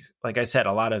felt like I said,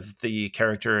 a lot of the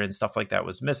character and stuff like that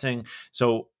was missing.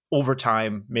 So over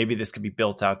time, maybe this could be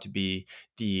built out to be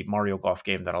the Mario Golf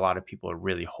game that a lot of people are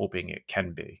really hoping it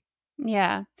can be.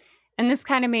 Yeah. And this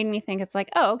kind of made me think it's like,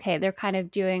 oh, okay, they're kind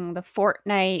of doing the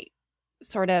Fortnite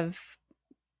sort of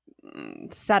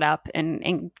setup and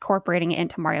incorporating it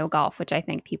into Mario Golf, which I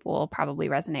think people will probably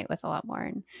resonate with a lot more.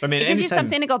 And I mean, it gives you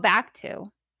something to go back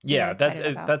to. Yeah,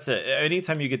 that's it.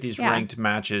 Anytime you get these ranked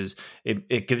matches,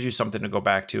 it gives you something to go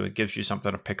back to. It gives you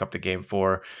something to pick up the game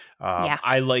for.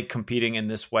 I like competing in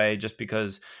this way just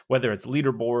because whether it's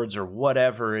leaderboards or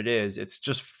whatever it is, it's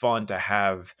just fun to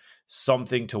have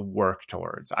something to work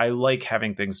towards. I like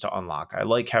having things to unlock. I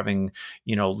like having,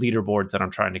 leaderboards that I'm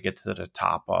trying to get to the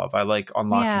top of. I like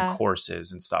unlocking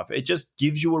courses and stuff. It just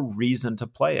gives you a reason to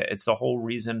play it. It's the whole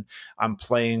reason I'm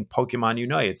playing Pokemon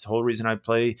Unite. It's the whole reason I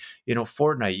play,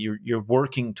 Fortnite. You're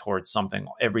working towards something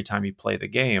every time you play the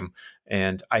game.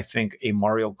 And I think a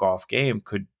Mario Golf game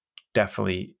could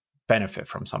definitely benefit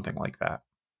from something like that.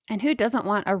 And who doesn't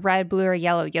want a red, blue, or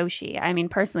yellow Yoshi? I mean,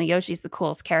 personally, Yoshi's the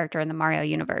coolest character in the Mario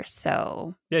universe.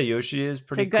 So yeah, Yoshi is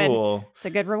pretty cool. It's a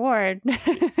good reward.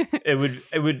 It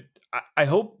would. I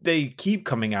hope they keep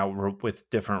coming out with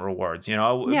different rewards.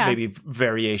 Maybe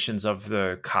variations of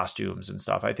the costumes and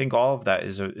stuff. I think all of that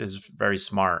is very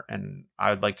smart, and I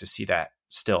would like to see that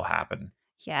still happen.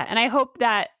 Yeah, and I hope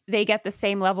that they get the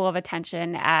same level of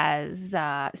attention as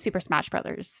Super Smash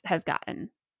Brothers has gotten.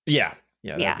 Yeah,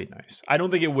 that'd be nice. I don't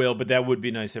think it will, but that would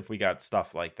be nice if we got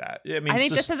stuff like that. I mean, I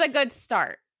think this is a good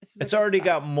start. It's already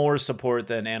got more support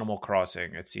than Animal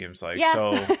Crossing, it seems like. Yeah.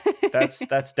 So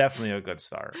that's definitely a good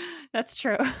start. That's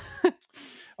true.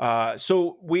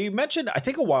 So we mentioned, I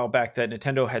think a while back, that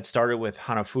Nintendo had started with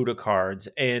Hanafuda cards,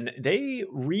 and they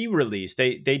re-released.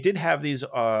 They did have these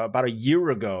about a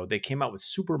year ago. They came out with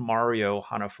Super Mario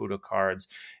Hanafuda cards,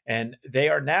 and they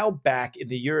are now back in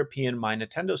the European My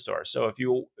Nintendo store. So if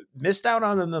you missed out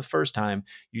on them the first time,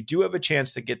 you do have a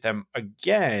chance to get them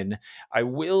again. I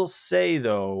will say,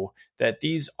 though, that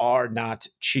these are not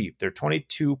cheap. They're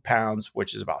 22 pounds,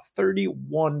 which is about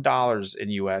 $31 in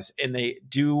US, and they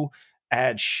do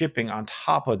add shipping on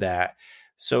top of that.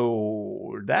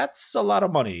 So that's a lot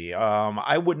of money.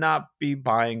 I would not be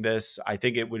buying this. I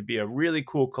think it would be a really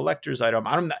cool collector's item.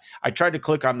 I tried to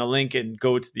click on the link and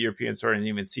go to the European store and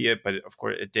even see it, but of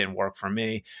course it didn't work for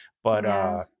me. But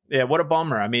yeah, what a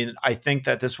bummer. I mean, I think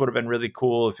that this would have been really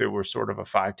cool if it were sort of a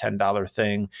 $5, $10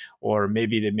 thing, or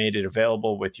maybe they made it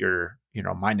available with your,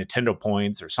 My Nintendo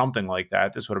points or something like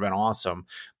that. This would have been awesome.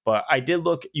 But I did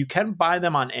look, you can buy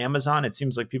them on Amazon. It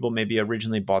seems like people maybe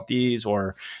originally bought these,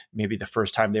 or maybe the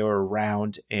first time they were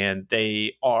around, and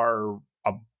they're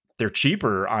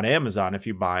cheaper on Amazon if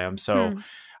you buy them. So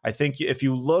I think if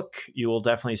you look, you will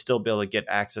definitely still be able to get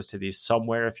access to these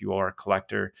somewhere if you are a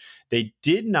collector. They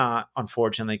did not,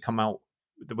 unfortunately, come out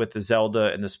with the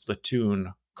Zelda and the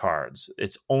Splatoon cards.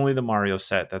 It's only the Mario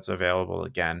set that's available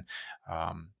again,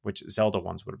 which Zelda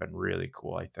ones would have been really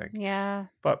cool, I think. Yeah.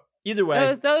 But either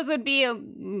way, those would be a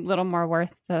little more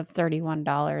worth the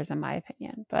 $31 in my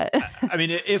opinion. But I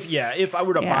mean, if I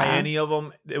were to buy any of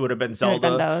them, it would have been Zelda.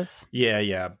 Been those.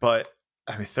 Yeah. But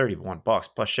I mean, $31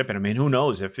 plus shipping. I mean, who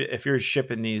knows if you're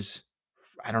shipping these?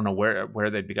 I don't know where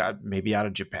they'd be got, maybe out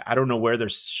of Japan. I don't know where they're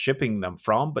shipping them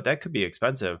from, but that could be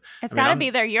expensive. It's got to be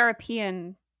their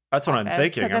European. That's what I'm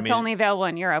thinking. Because it's only available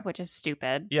in Europe, which is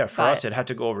stupid. Yeah, for us, it had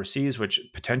to go overseas, which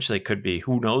potentially could be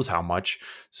who knows how much.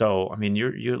 So, I mean,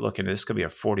 you're looking at this could be a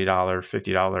 $40,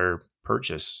 $50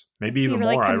 purchase, maybe even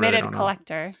really more. Committed I really don't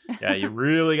collector. Yeah, you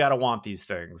really got to want these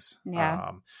things.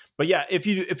 Yeah. But yeah, if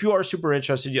you are super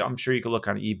interested, I'm sure you could look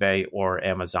on eBay or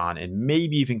Amazon and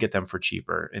maybe even get them for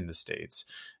cheaper in the States.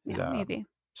 Yeah, maybe.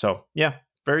 So yeah,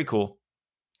 very cool.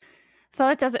 So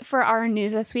that does it for our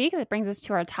news this week. That brings us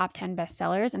to our top 10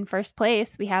 bestsellers. In first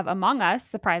place, we have Among Us,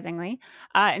 surprisingly.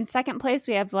 In second place,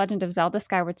 we have The Legend of Zelda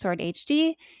Skyward Sword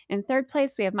HD. In third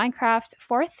place, we have Minecraft.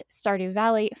 Fourth, Stardew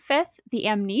Valley. Fifth, The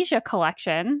Amnesia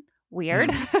Collection.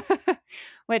 Weird.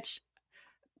 Which,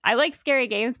 I like scary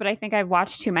games, but I think I've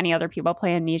watched too many other people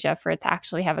play Amnesia for it to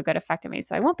actually have a good effect on me.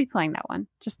 So I won't be playing that one.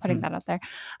 Just putting that out there.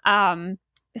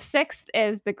 Sixth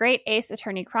is The Great Ace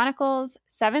Attorney Chronicles.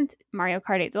 Seventh, Mario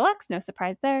Kart 8 Deluxe. No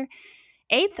surprise there.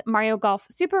 Eighth, Mario Golf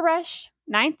Super Rush.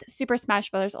 Ninth, Super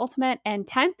Smash Bros. Ultimate. And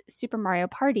 10th, Super Mario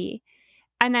Party.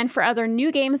 And then for other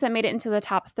new games that made it into the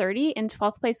top 30, in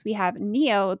 12th place, we have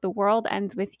Neo, The World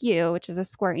Ends With You, which is a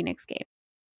Square Enix game.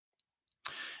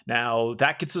 Now,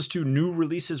 that gets us to new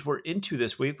releases we're into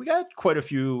this week. We got quite a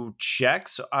few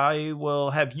checks. I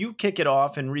will have you kick it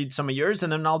off and read some of yours,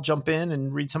 and then I'll jump in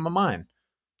and read some of mine.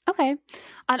 Okay.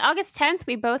 On August 10th,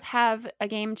 we both have a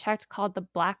game checked called The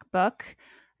Black Book.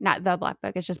 not the Black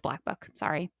Book. It's just Black Book.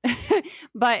 Sorry.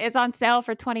 But it's on sale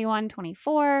for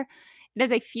 $21.24. It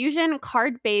is a fusion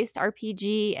card-based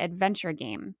RPG adventure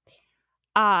game.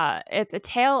 It's a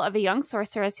tale of a young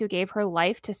sorceress who gave her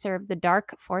life to serve the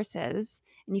dark forces.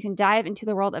 And you can dive into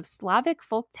the world of Slavic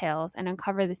folk tales and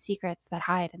uncover the secrets that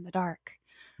hide in the dark.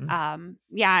 Yeah,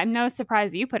 I'm no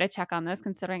surprise you put a check on this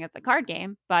considering it's a card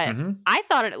game, but I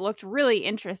thought it looked really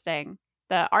interesting.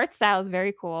 The art style is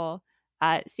very cool.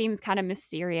 It seems kind of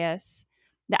mysterious.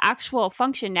 The actual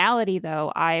functionality,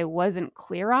 though, I wasn't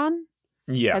clear on.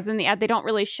 Yeah. Because in the ad, they don't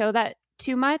really show that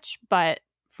too much, but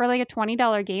for like a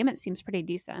 $20 game, it seems pretty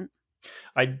decent.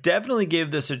 I definitely gave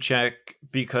this a check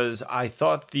because I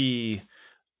thought the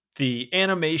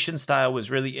animation style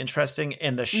was really interesting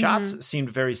and the shots seemed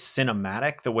very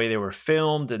cinematic, the way they were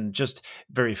filmed and just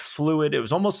very fluid. It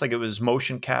was almost like it was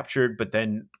motion captured, but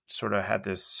then sort of had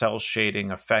this cell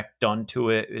shading effect done to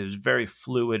it. It was very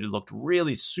fluid. It looked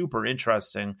really super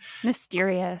interesting.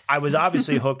 Mysterious. I was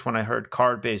obviously hooked when I heard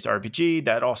card-based RPG.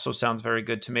 That also sounds very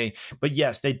good to me. But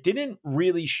yes, they didn't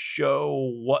really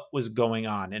show what was going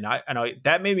on. And I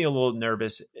that made me a little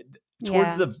nervous.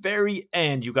 Towards the very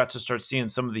end, you got to start seeing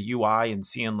some of the UI and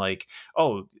seeing like,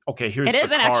 oh, okay, here's the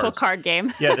cards. It is an actual card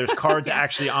game. Yeah, there's cards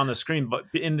actually on the screen. But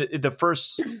in the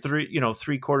first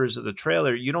three quarters of the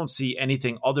trailer, you don't see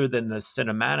anything other than the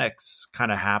cinematics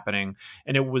kind of happening.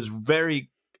 And it was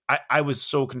I was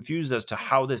so confused as to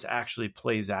how this actually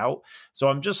plays out. So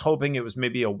I'm just hoping it was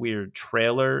maybe a weird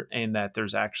trailer and that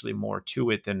there's actually more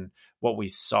to it than what we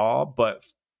saw. But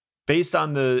based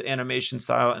on the animation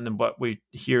style and then what we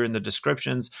hear in the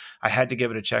descriptions, I had to give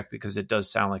it a check because it does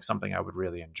sound like something I would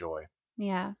really enjoy.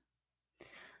 Yeah.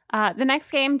 The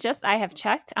next game, I have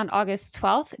checked on August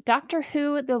 12th, Doctor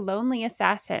Who, The Lonely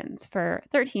Assassins for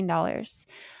 $13.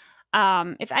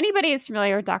 If anybody is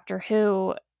familiar with Doctor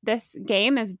Who, this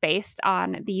game is based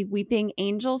on the Weeping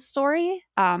Angels story.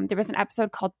 There was an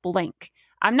episode called Blink.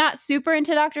 I'm not super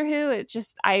into Doctor Who. It's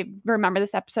just I remember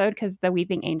this episode because the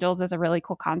Weeping Angels is a really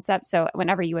cool concept. So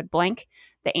whenever you would blink,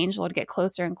 the angel would get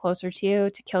closer and closer to you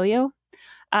to kill you.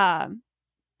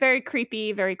 Very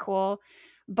creepy, very cool.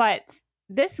 But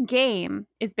this game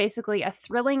is basically a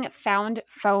thrilling found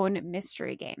phone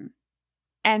mystery game.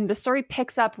 And the story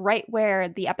picks up right where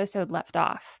the episode left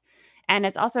off. And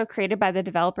it's also created by the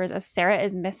developers of Sarah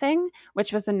is Missing,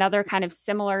 which was another kind of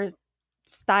similar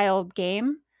style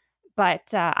game.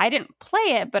 But I didn't play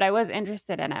it, but I was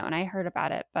interested in it when I heard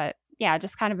about it. But yeah,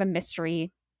 just kind of a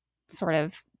mystery, sort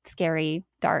of scary,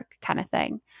 dark kind of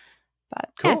thing. But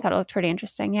cool. Yeah, I thought it looked pretty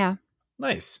interesting. Yeah.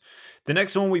 Nice. The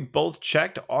next one we both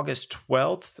checked, August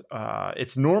 12th.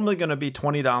 It's normally going to be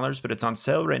 $20, but it's on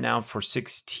sale right now for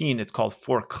 $16. It's called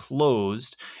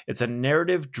Foreclosed. It's a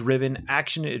narrative-driven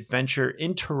action-adventure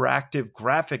interactive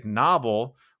graphic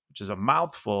novel, which is a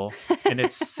mouthful, and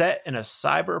it's set in a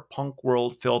cyberpunk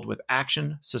world filled with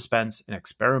action, suspense, and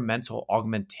experimental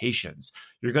augmentations.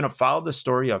 You're going to follow the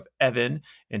story of Evan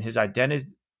and his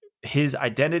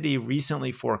identity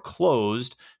recently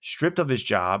foreclosed, stripped of his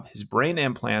job, his brain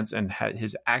implants, and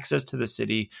his access to the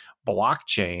city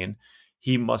blockchain.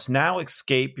 He must now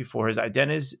escape before his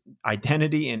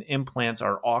identity and implants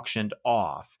are auctioned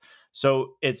off.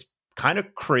 So it's kind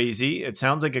of crazy. It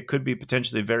sounds like it could be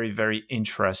potentially very, very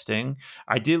interesting.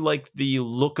 I did like the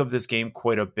look of this game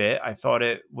quite a bit. I thought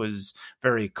it was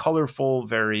very colorful,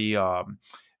 very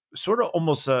sort of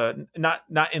almost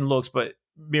not in looks, but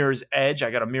Mirror's Edge.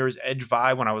 I got a Mirror's Edge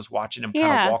vibe when I was watching him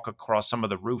kind of walk across some of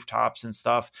the rooftops and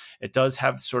stuff. It does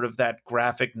have sort of that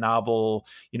graphic novel,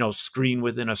 screen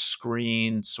within a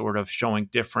screen, sort of showing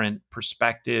different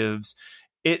perspectives.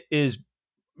 It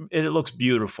looks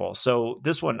beautiful. So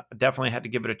this one definitely had to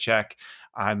give it a check.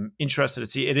 I'm interested to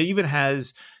see. It even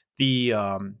has the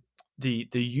UI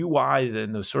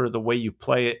and the sort of the way you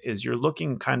play it is you're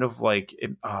looking kind of like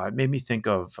it made me think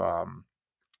of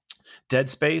Dead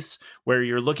Space, where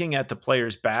you're looking at the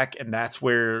player's back and that's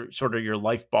where sort of your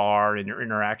life bar and your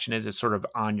interaction is. It's sort of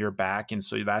on your back. And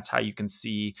so that's how you can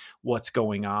see what's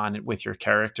going on with your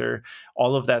character.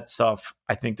 All of that stuff.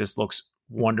 I think this looks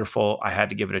wonderful. I had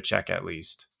to give it a check at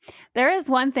least. There is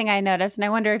one thing I noticed, and I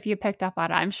wonder if you picked up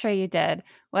on it. I'm sure you did.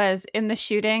 Was in the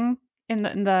shooting in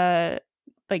the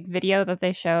like video that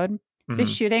they showed. The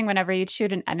shooting, whenever you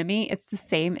shoot an enemy, it's the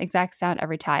same exact sound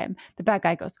every time. The bad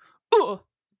guy goes, ooh.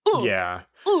 Ooh. Yeah.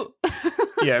 Ooh.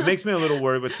 Yeah, it makes me a little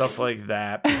worried with stuff like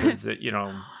that because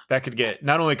that could get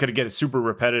not only could it get super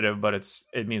repetitive, but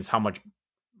it means how much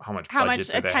how much how budget much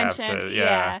do they have attention. to?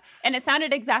 Yeah. And it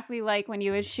sounded exactly like when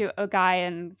you would shoot a guy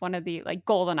in one of the like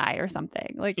GoldenEye or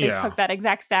something. Like they Yeah. took that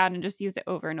exact sound and just used it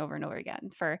over and over and over again.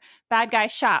 For bad guy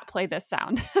shot, play this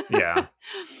sound. Yeah.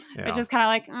 Which is kind of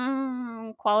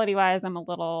like quality wise, I'm a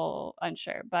little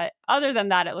unsure. But other than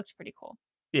that, it looked pretty cool.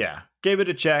 Yeah. Gave it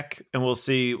a check, and we'll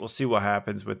see what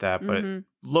happens with that. But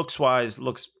looks wise, it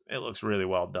looks really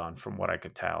well done from what I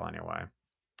could tell anyway.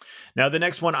 Now, the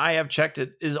next one I have checked,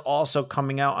 it is also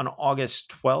coming out on August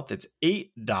 12th. It's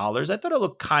 $8. I thought it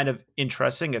looked kind of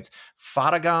interesting. It's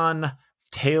Fadagon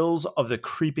Tales of the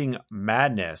Creeping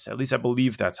Madness. At least I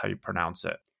believe that's how you pronounce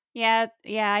it. Yeah,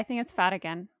 I think it's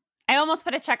Fadagon. I almost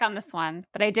put a check on this one,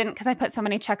 but I didn't because I put so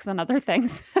many checks on other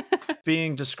things.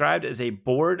 Being described as a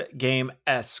board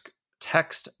game-esque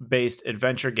text-based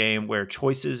adventure game where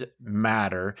choices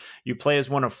matter. You play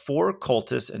as one of 4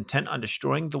 cultists intent on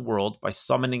destroying the world by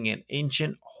summoning an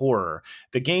ancient horror.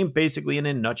 The game, basically in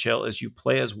a nutshell, is you can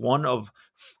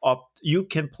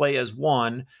play as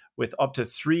one with up to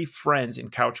 3 friends in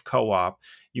couch co-op.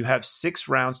 You have 6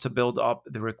 rounds to build up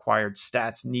the required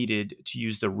stats needed to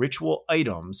use the ritual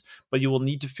items, but you will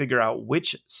need to figure out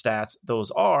which stats those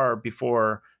are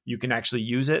before you can actually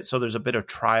use it. So there's a bit of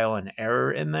trial and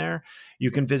error in there.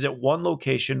 You can visit one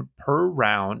location per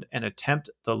round and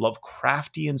attempt the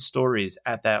Lovecraftian stories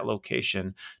at that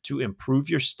location to improve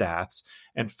your stats.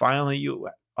 And finally, you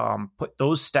put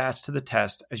those stats to the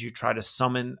test as you try to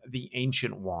summon the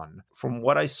Ancient One. From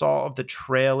what I saw of the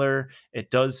trailer, it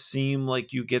does seem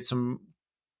like you get some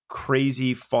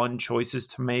crazy fun choices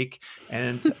to make,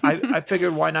 and I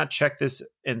figured why not check this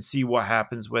and see what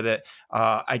happens with it.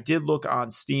 I did look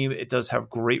on Steam. It does have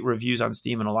great reviews on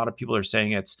Steam, and a lot of people are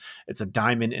saying it's a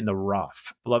diamond in the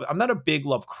rough. I'm not a big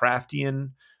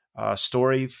Lovecraftian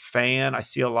story fan. I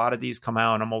see a lot of these come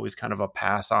out and I'm always kind of a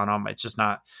pass on them. It's just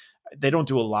not, they don't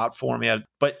do a lot for me.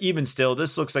 But even still,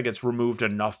 this looks like it's removed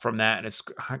enough from that. And it's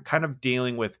kind of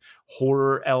dealing with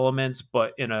horror elements,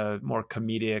 but in a more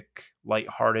comedic,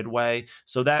 lighthearted way.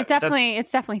 So it's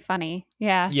definitely funny.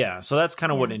 Yeah. Yeah. So that's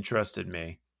kind of what interested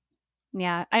me.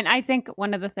 Yeah. And I think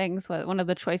one of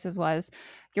the choices was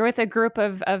you're with a group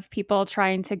of people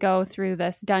trying to go through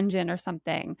this dungeon or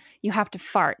something. You have to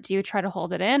fart. Do you try to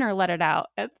hold it in or let it out?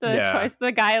 Choice,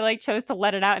 the guy chose to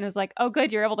let it out and was like, oh,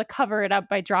 good. You're able to cover it up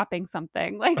by dropping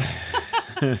something. Like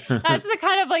that's the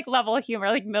kind of level of humor,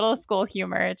 like middle school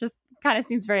humor. It just kind of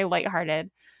seems very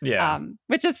lighthearted. Yeah.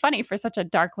 Which is funny for such a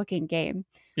dark looking game.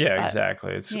 Yeah,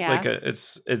 exactly. It's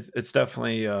it's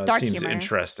definitely seems humor.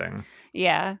 Interesting.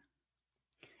 Yeah.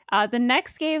 The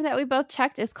next game that we both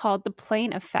checked is called The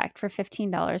Plane Effect for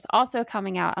 $15, also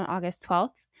coming out on August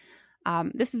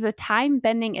 12th. This is a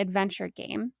time-bending adventure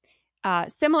game.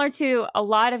 Similar to a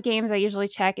lot of games I usually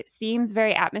check, it seems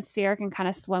very atmospheric and kind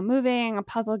of slow-moving, a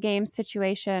puzzle game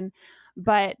situation.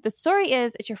 But the story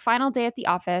is, it's your final day at the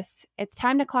office. It's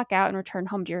time to clock out and return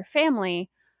home to your family.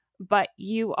 But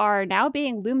you are now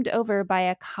being loomed over by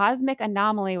a cosmic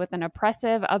anomaly with an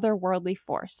oppressive, otherworldly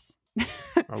force.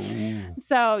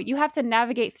 So you have to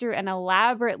navigate through an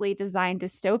elaborately designed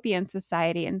dystopian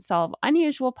society and solve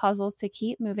unusual puzzles to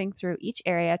keep moving through each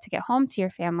area to get home to your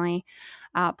family.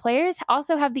 Players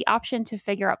also have the option to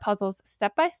figure out puzzles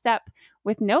step by step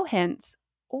with no hints,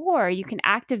 or you can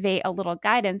activate a little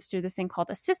guidance through this thing called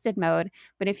assisted mode.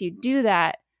 But if you do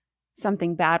that,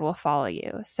 something bad will follow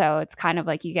you. So it's kind of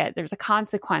like there's a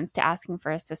consequence to asking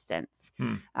for assistance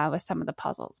with some of the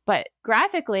puzzles. But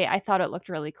graphically, I thought it looked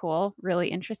really cool, really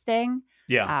interesting.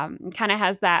 Yeah. Kind of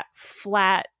has that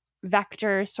flat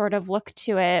vector sort of look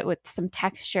to it with some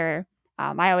texture.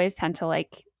 I always tend to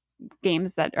like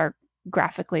games that are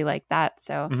graphically like that.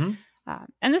 So,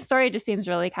 and the story just seems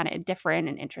really kind of different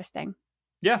and interesting.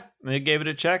 Yeah, they gave it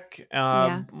a check.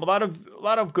 A lot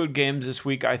of good games this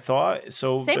week, I thought.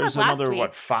 So there's another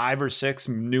 5 or 6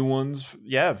 new ones.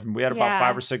 Yeah, we had about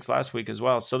 5 or 6 last week as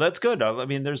well. So that's good. I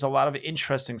mean, there's a lot of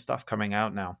interesting stuff coming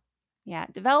out now. Yeah,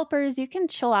 developers, you can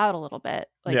chill out a little bit.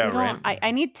 Right. I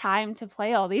need time to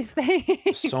play all these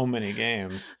things. So many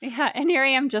games. Yeah, and here I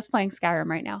am just playing Skyrim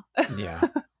right now. Yeah.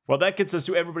 Well, that gets us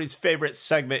to everybody's favorite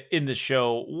segment in the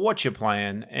show, What You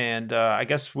Playing? And I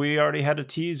guess we already had a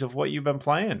tease of what you've been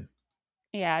playing.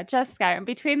 Yeah, just Skyrim.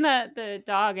 Between the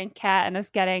dog and cat and us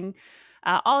getting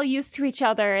all used to each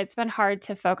other, it's been hard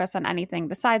to focus on anything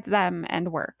besides them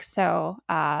and work. So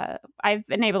I've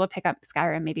been able to pick up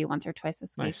Skyrim maybe once or twice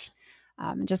this week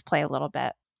and just play a little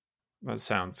bit. That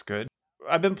sounds good.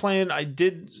 I've been playing. I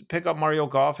did pick up Mario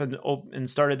Golf and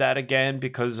started that again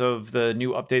because of the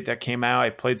new update that came out. I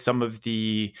played some of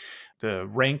the the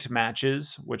ranked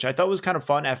matches, which I thought was kind of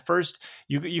fun. At first,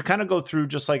 you kind of go through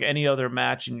just like any other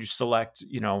match, and you select,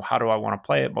 how do I want to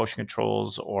play it? Motion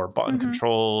controls or button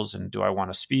controls, and do I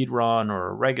want a speed run or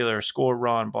a regular score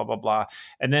run? Blah blah blah.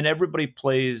 And then everybody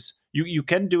plays. You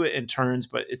can do it in turns,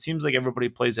 but it seems like everybody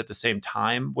plays at the same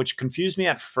time, which confused me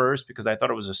at first because I thought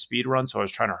it was a speed run, so I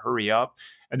was trying to hurry up.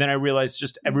 And then I realized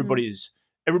just everybody's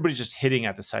just hitting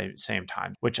at the same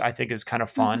time, which I think is kind of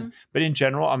fun. But in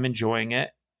general, I'm enjoying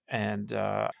it. And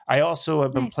I also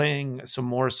have been playing some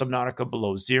more Subnautica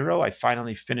Below Zero. I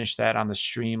finally finished that on the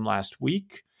stream last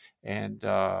week. And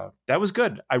that was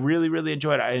good. I really, really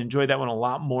enjoyed it. I enjoyed that one a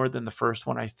lot more than the first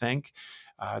one, I think.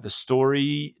 The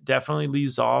story definitely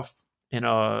leaves off in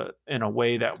a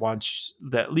way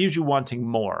that leaves you wanting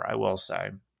more, I will say.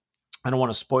 I don't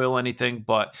want to spoil anything,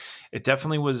 but it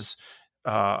definitely was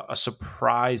a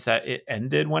surprise that it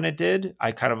ended when it did.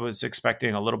 I kind of was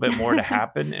expecting a little bit more to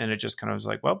happen, and it just kind of was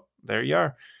like, well, there you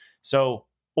are. So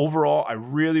overall, I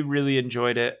really, really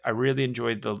enjoyed it. I really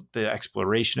enjoyed the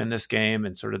exploration in this game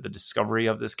and sort of the discovery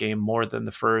of this game more than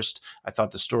the first. I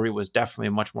thought the story was definitely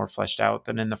much more fleshed out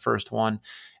than in the first one.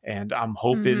 And I'm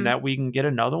hoping that we can get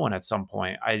another one at some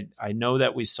point. I know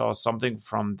that we saw something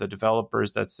from the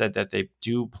developers that said that they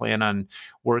do plan on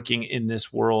working in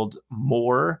this world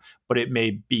more, but it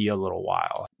may be a little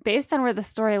while. Based on where the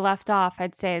story left off,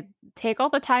 I'd say take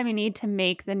all the time you need to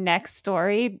make the next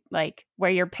story, like where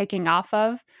you're picking off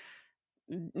of.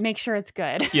 Make sure it's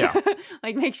good. Yeah.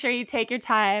 Like make sure you take your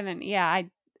time. And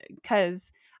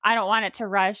because I don't want it to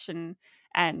rush and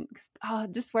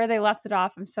just where they left it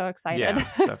off. I'm so excited. Yeah,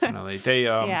 definitely. They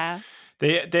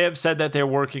have said that they're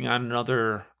working on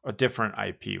a different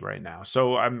IP right now.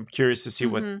 So I'm curious to see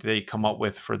what they come up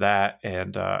with for that.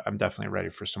 And I'm definitely ready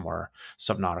for some more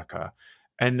Subnautica.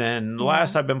 And then the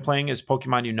last I've been playing is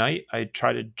Pokemon Unite. I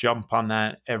try to jump on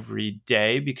that every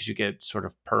day because you get sort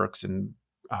of perks and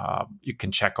you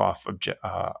can check off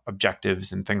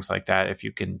objectives and things like that if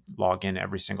you can log in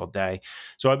every single day.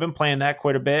 So I've been playing that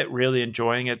quite a bit, really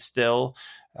enjoying it still.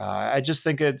 I just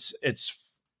think it's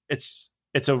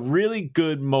a really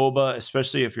good MOBA,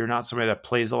 especially if you're not somebody that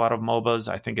plays a lot of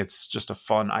MOBAs. I think it's just a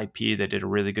fun IP. They did a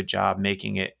really good job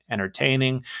making it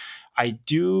entertaining. I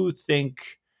do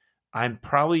think I'm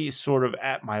probably sort of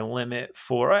at my limit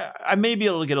I may be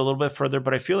able to get a little bit further,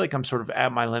 but I feel like I'm sort of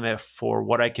at my limit for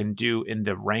what I can do in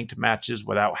the ranked matches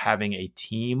without having a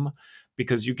team,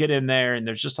 because you get in there and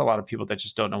there's just a lot of people that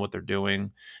just don't know what they're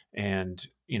doing. And,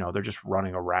 they're just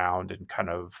running around and kind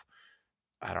of,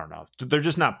 I don't know, they're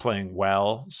just not playing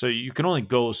well. So you can only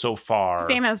go so far.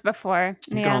 Same as before.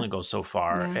 You can only go so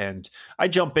far. Yeah. And I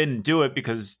jump in and do it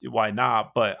because why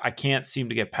not? But I can't seem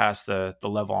to get past the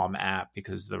level I'm at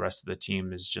because the rest of the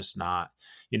team is just not,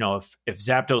 if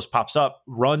Zapdos pops up,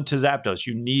 run to Zapdos.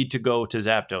 You need to go to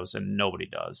Zapdos, and nobody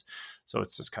does. So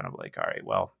it's just kind of like, all right,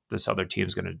 well, this other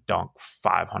team's going to dunk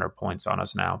 500 points on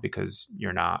us now because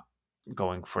you're not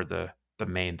going for the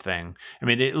main thing. I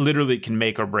mean, it literally can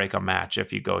make or break a match.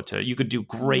 If you could do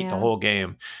great the whole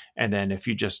game, and then if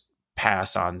you just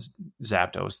pass on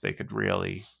Zapdos, they could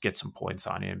really get some points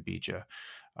on you and beat you.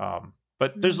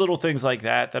 But there's little things like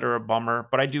that are a bummer.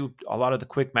 But I do a lot of the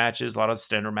quick matches, a lot of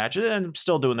standard matches, and I'm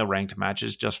still doing the ranked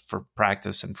matches just for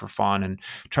practice and for fun and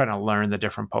trying to learn the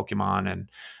different Pokemon and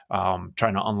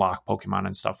trying to unlock Pokemon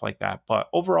and stuff like that. But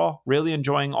overall, really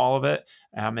enjoying all of it.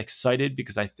 I'm excited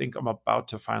because I think I'm about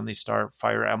to finally start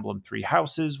Fire Emblem Three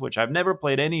Houses, which I've never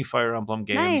played any Fire Emblem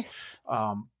games. Nice.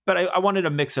 But I wanted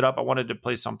to mix it up. I wanted to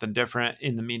play something different.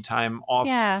 In the meantime,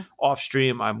 off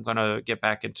stream, I'm going to get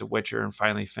back into Witcher and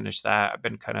finally finish that. I've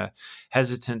been kind of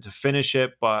hesitant to finish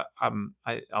it, but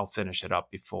I'll finish it up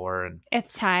before. And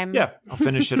it's time. Yeah, I'll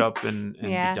finish it up and be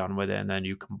done with it. And then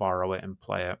you can borrow it and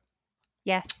play it.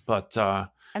 Yes. But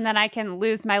and then I can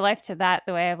lose my life to that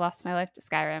the way I've lost my life to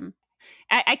Skyrim.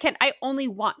 I only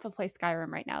want to play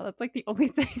Skyrim right now. That's like the only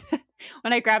thing that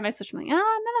when I grab my Switch, I'm like, none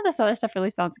of this other stuff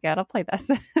really sounds good. I'll play this.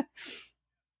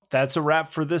 That's a wrap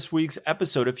for this week's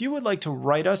episode. If you would like to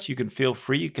write us, you can feel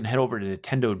free. You can head over to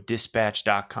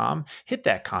nintendodispatch.com, hit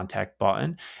that contact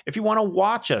button. If you want to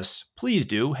watch us, please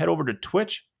do. Head over to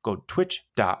Twitch. Go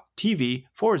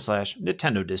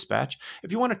twitch.tv/Nintendo Dispatch.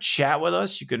 If you want to chat with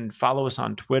us, you can follow us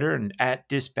on Twitter and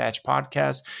 @Dispatch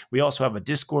Podcast. We also have a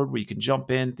Discord where you can jump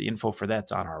in. The info for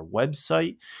that's on our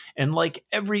website. And like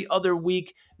every other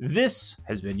week, this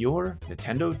has been your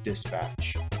Nintendo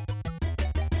Dispatch.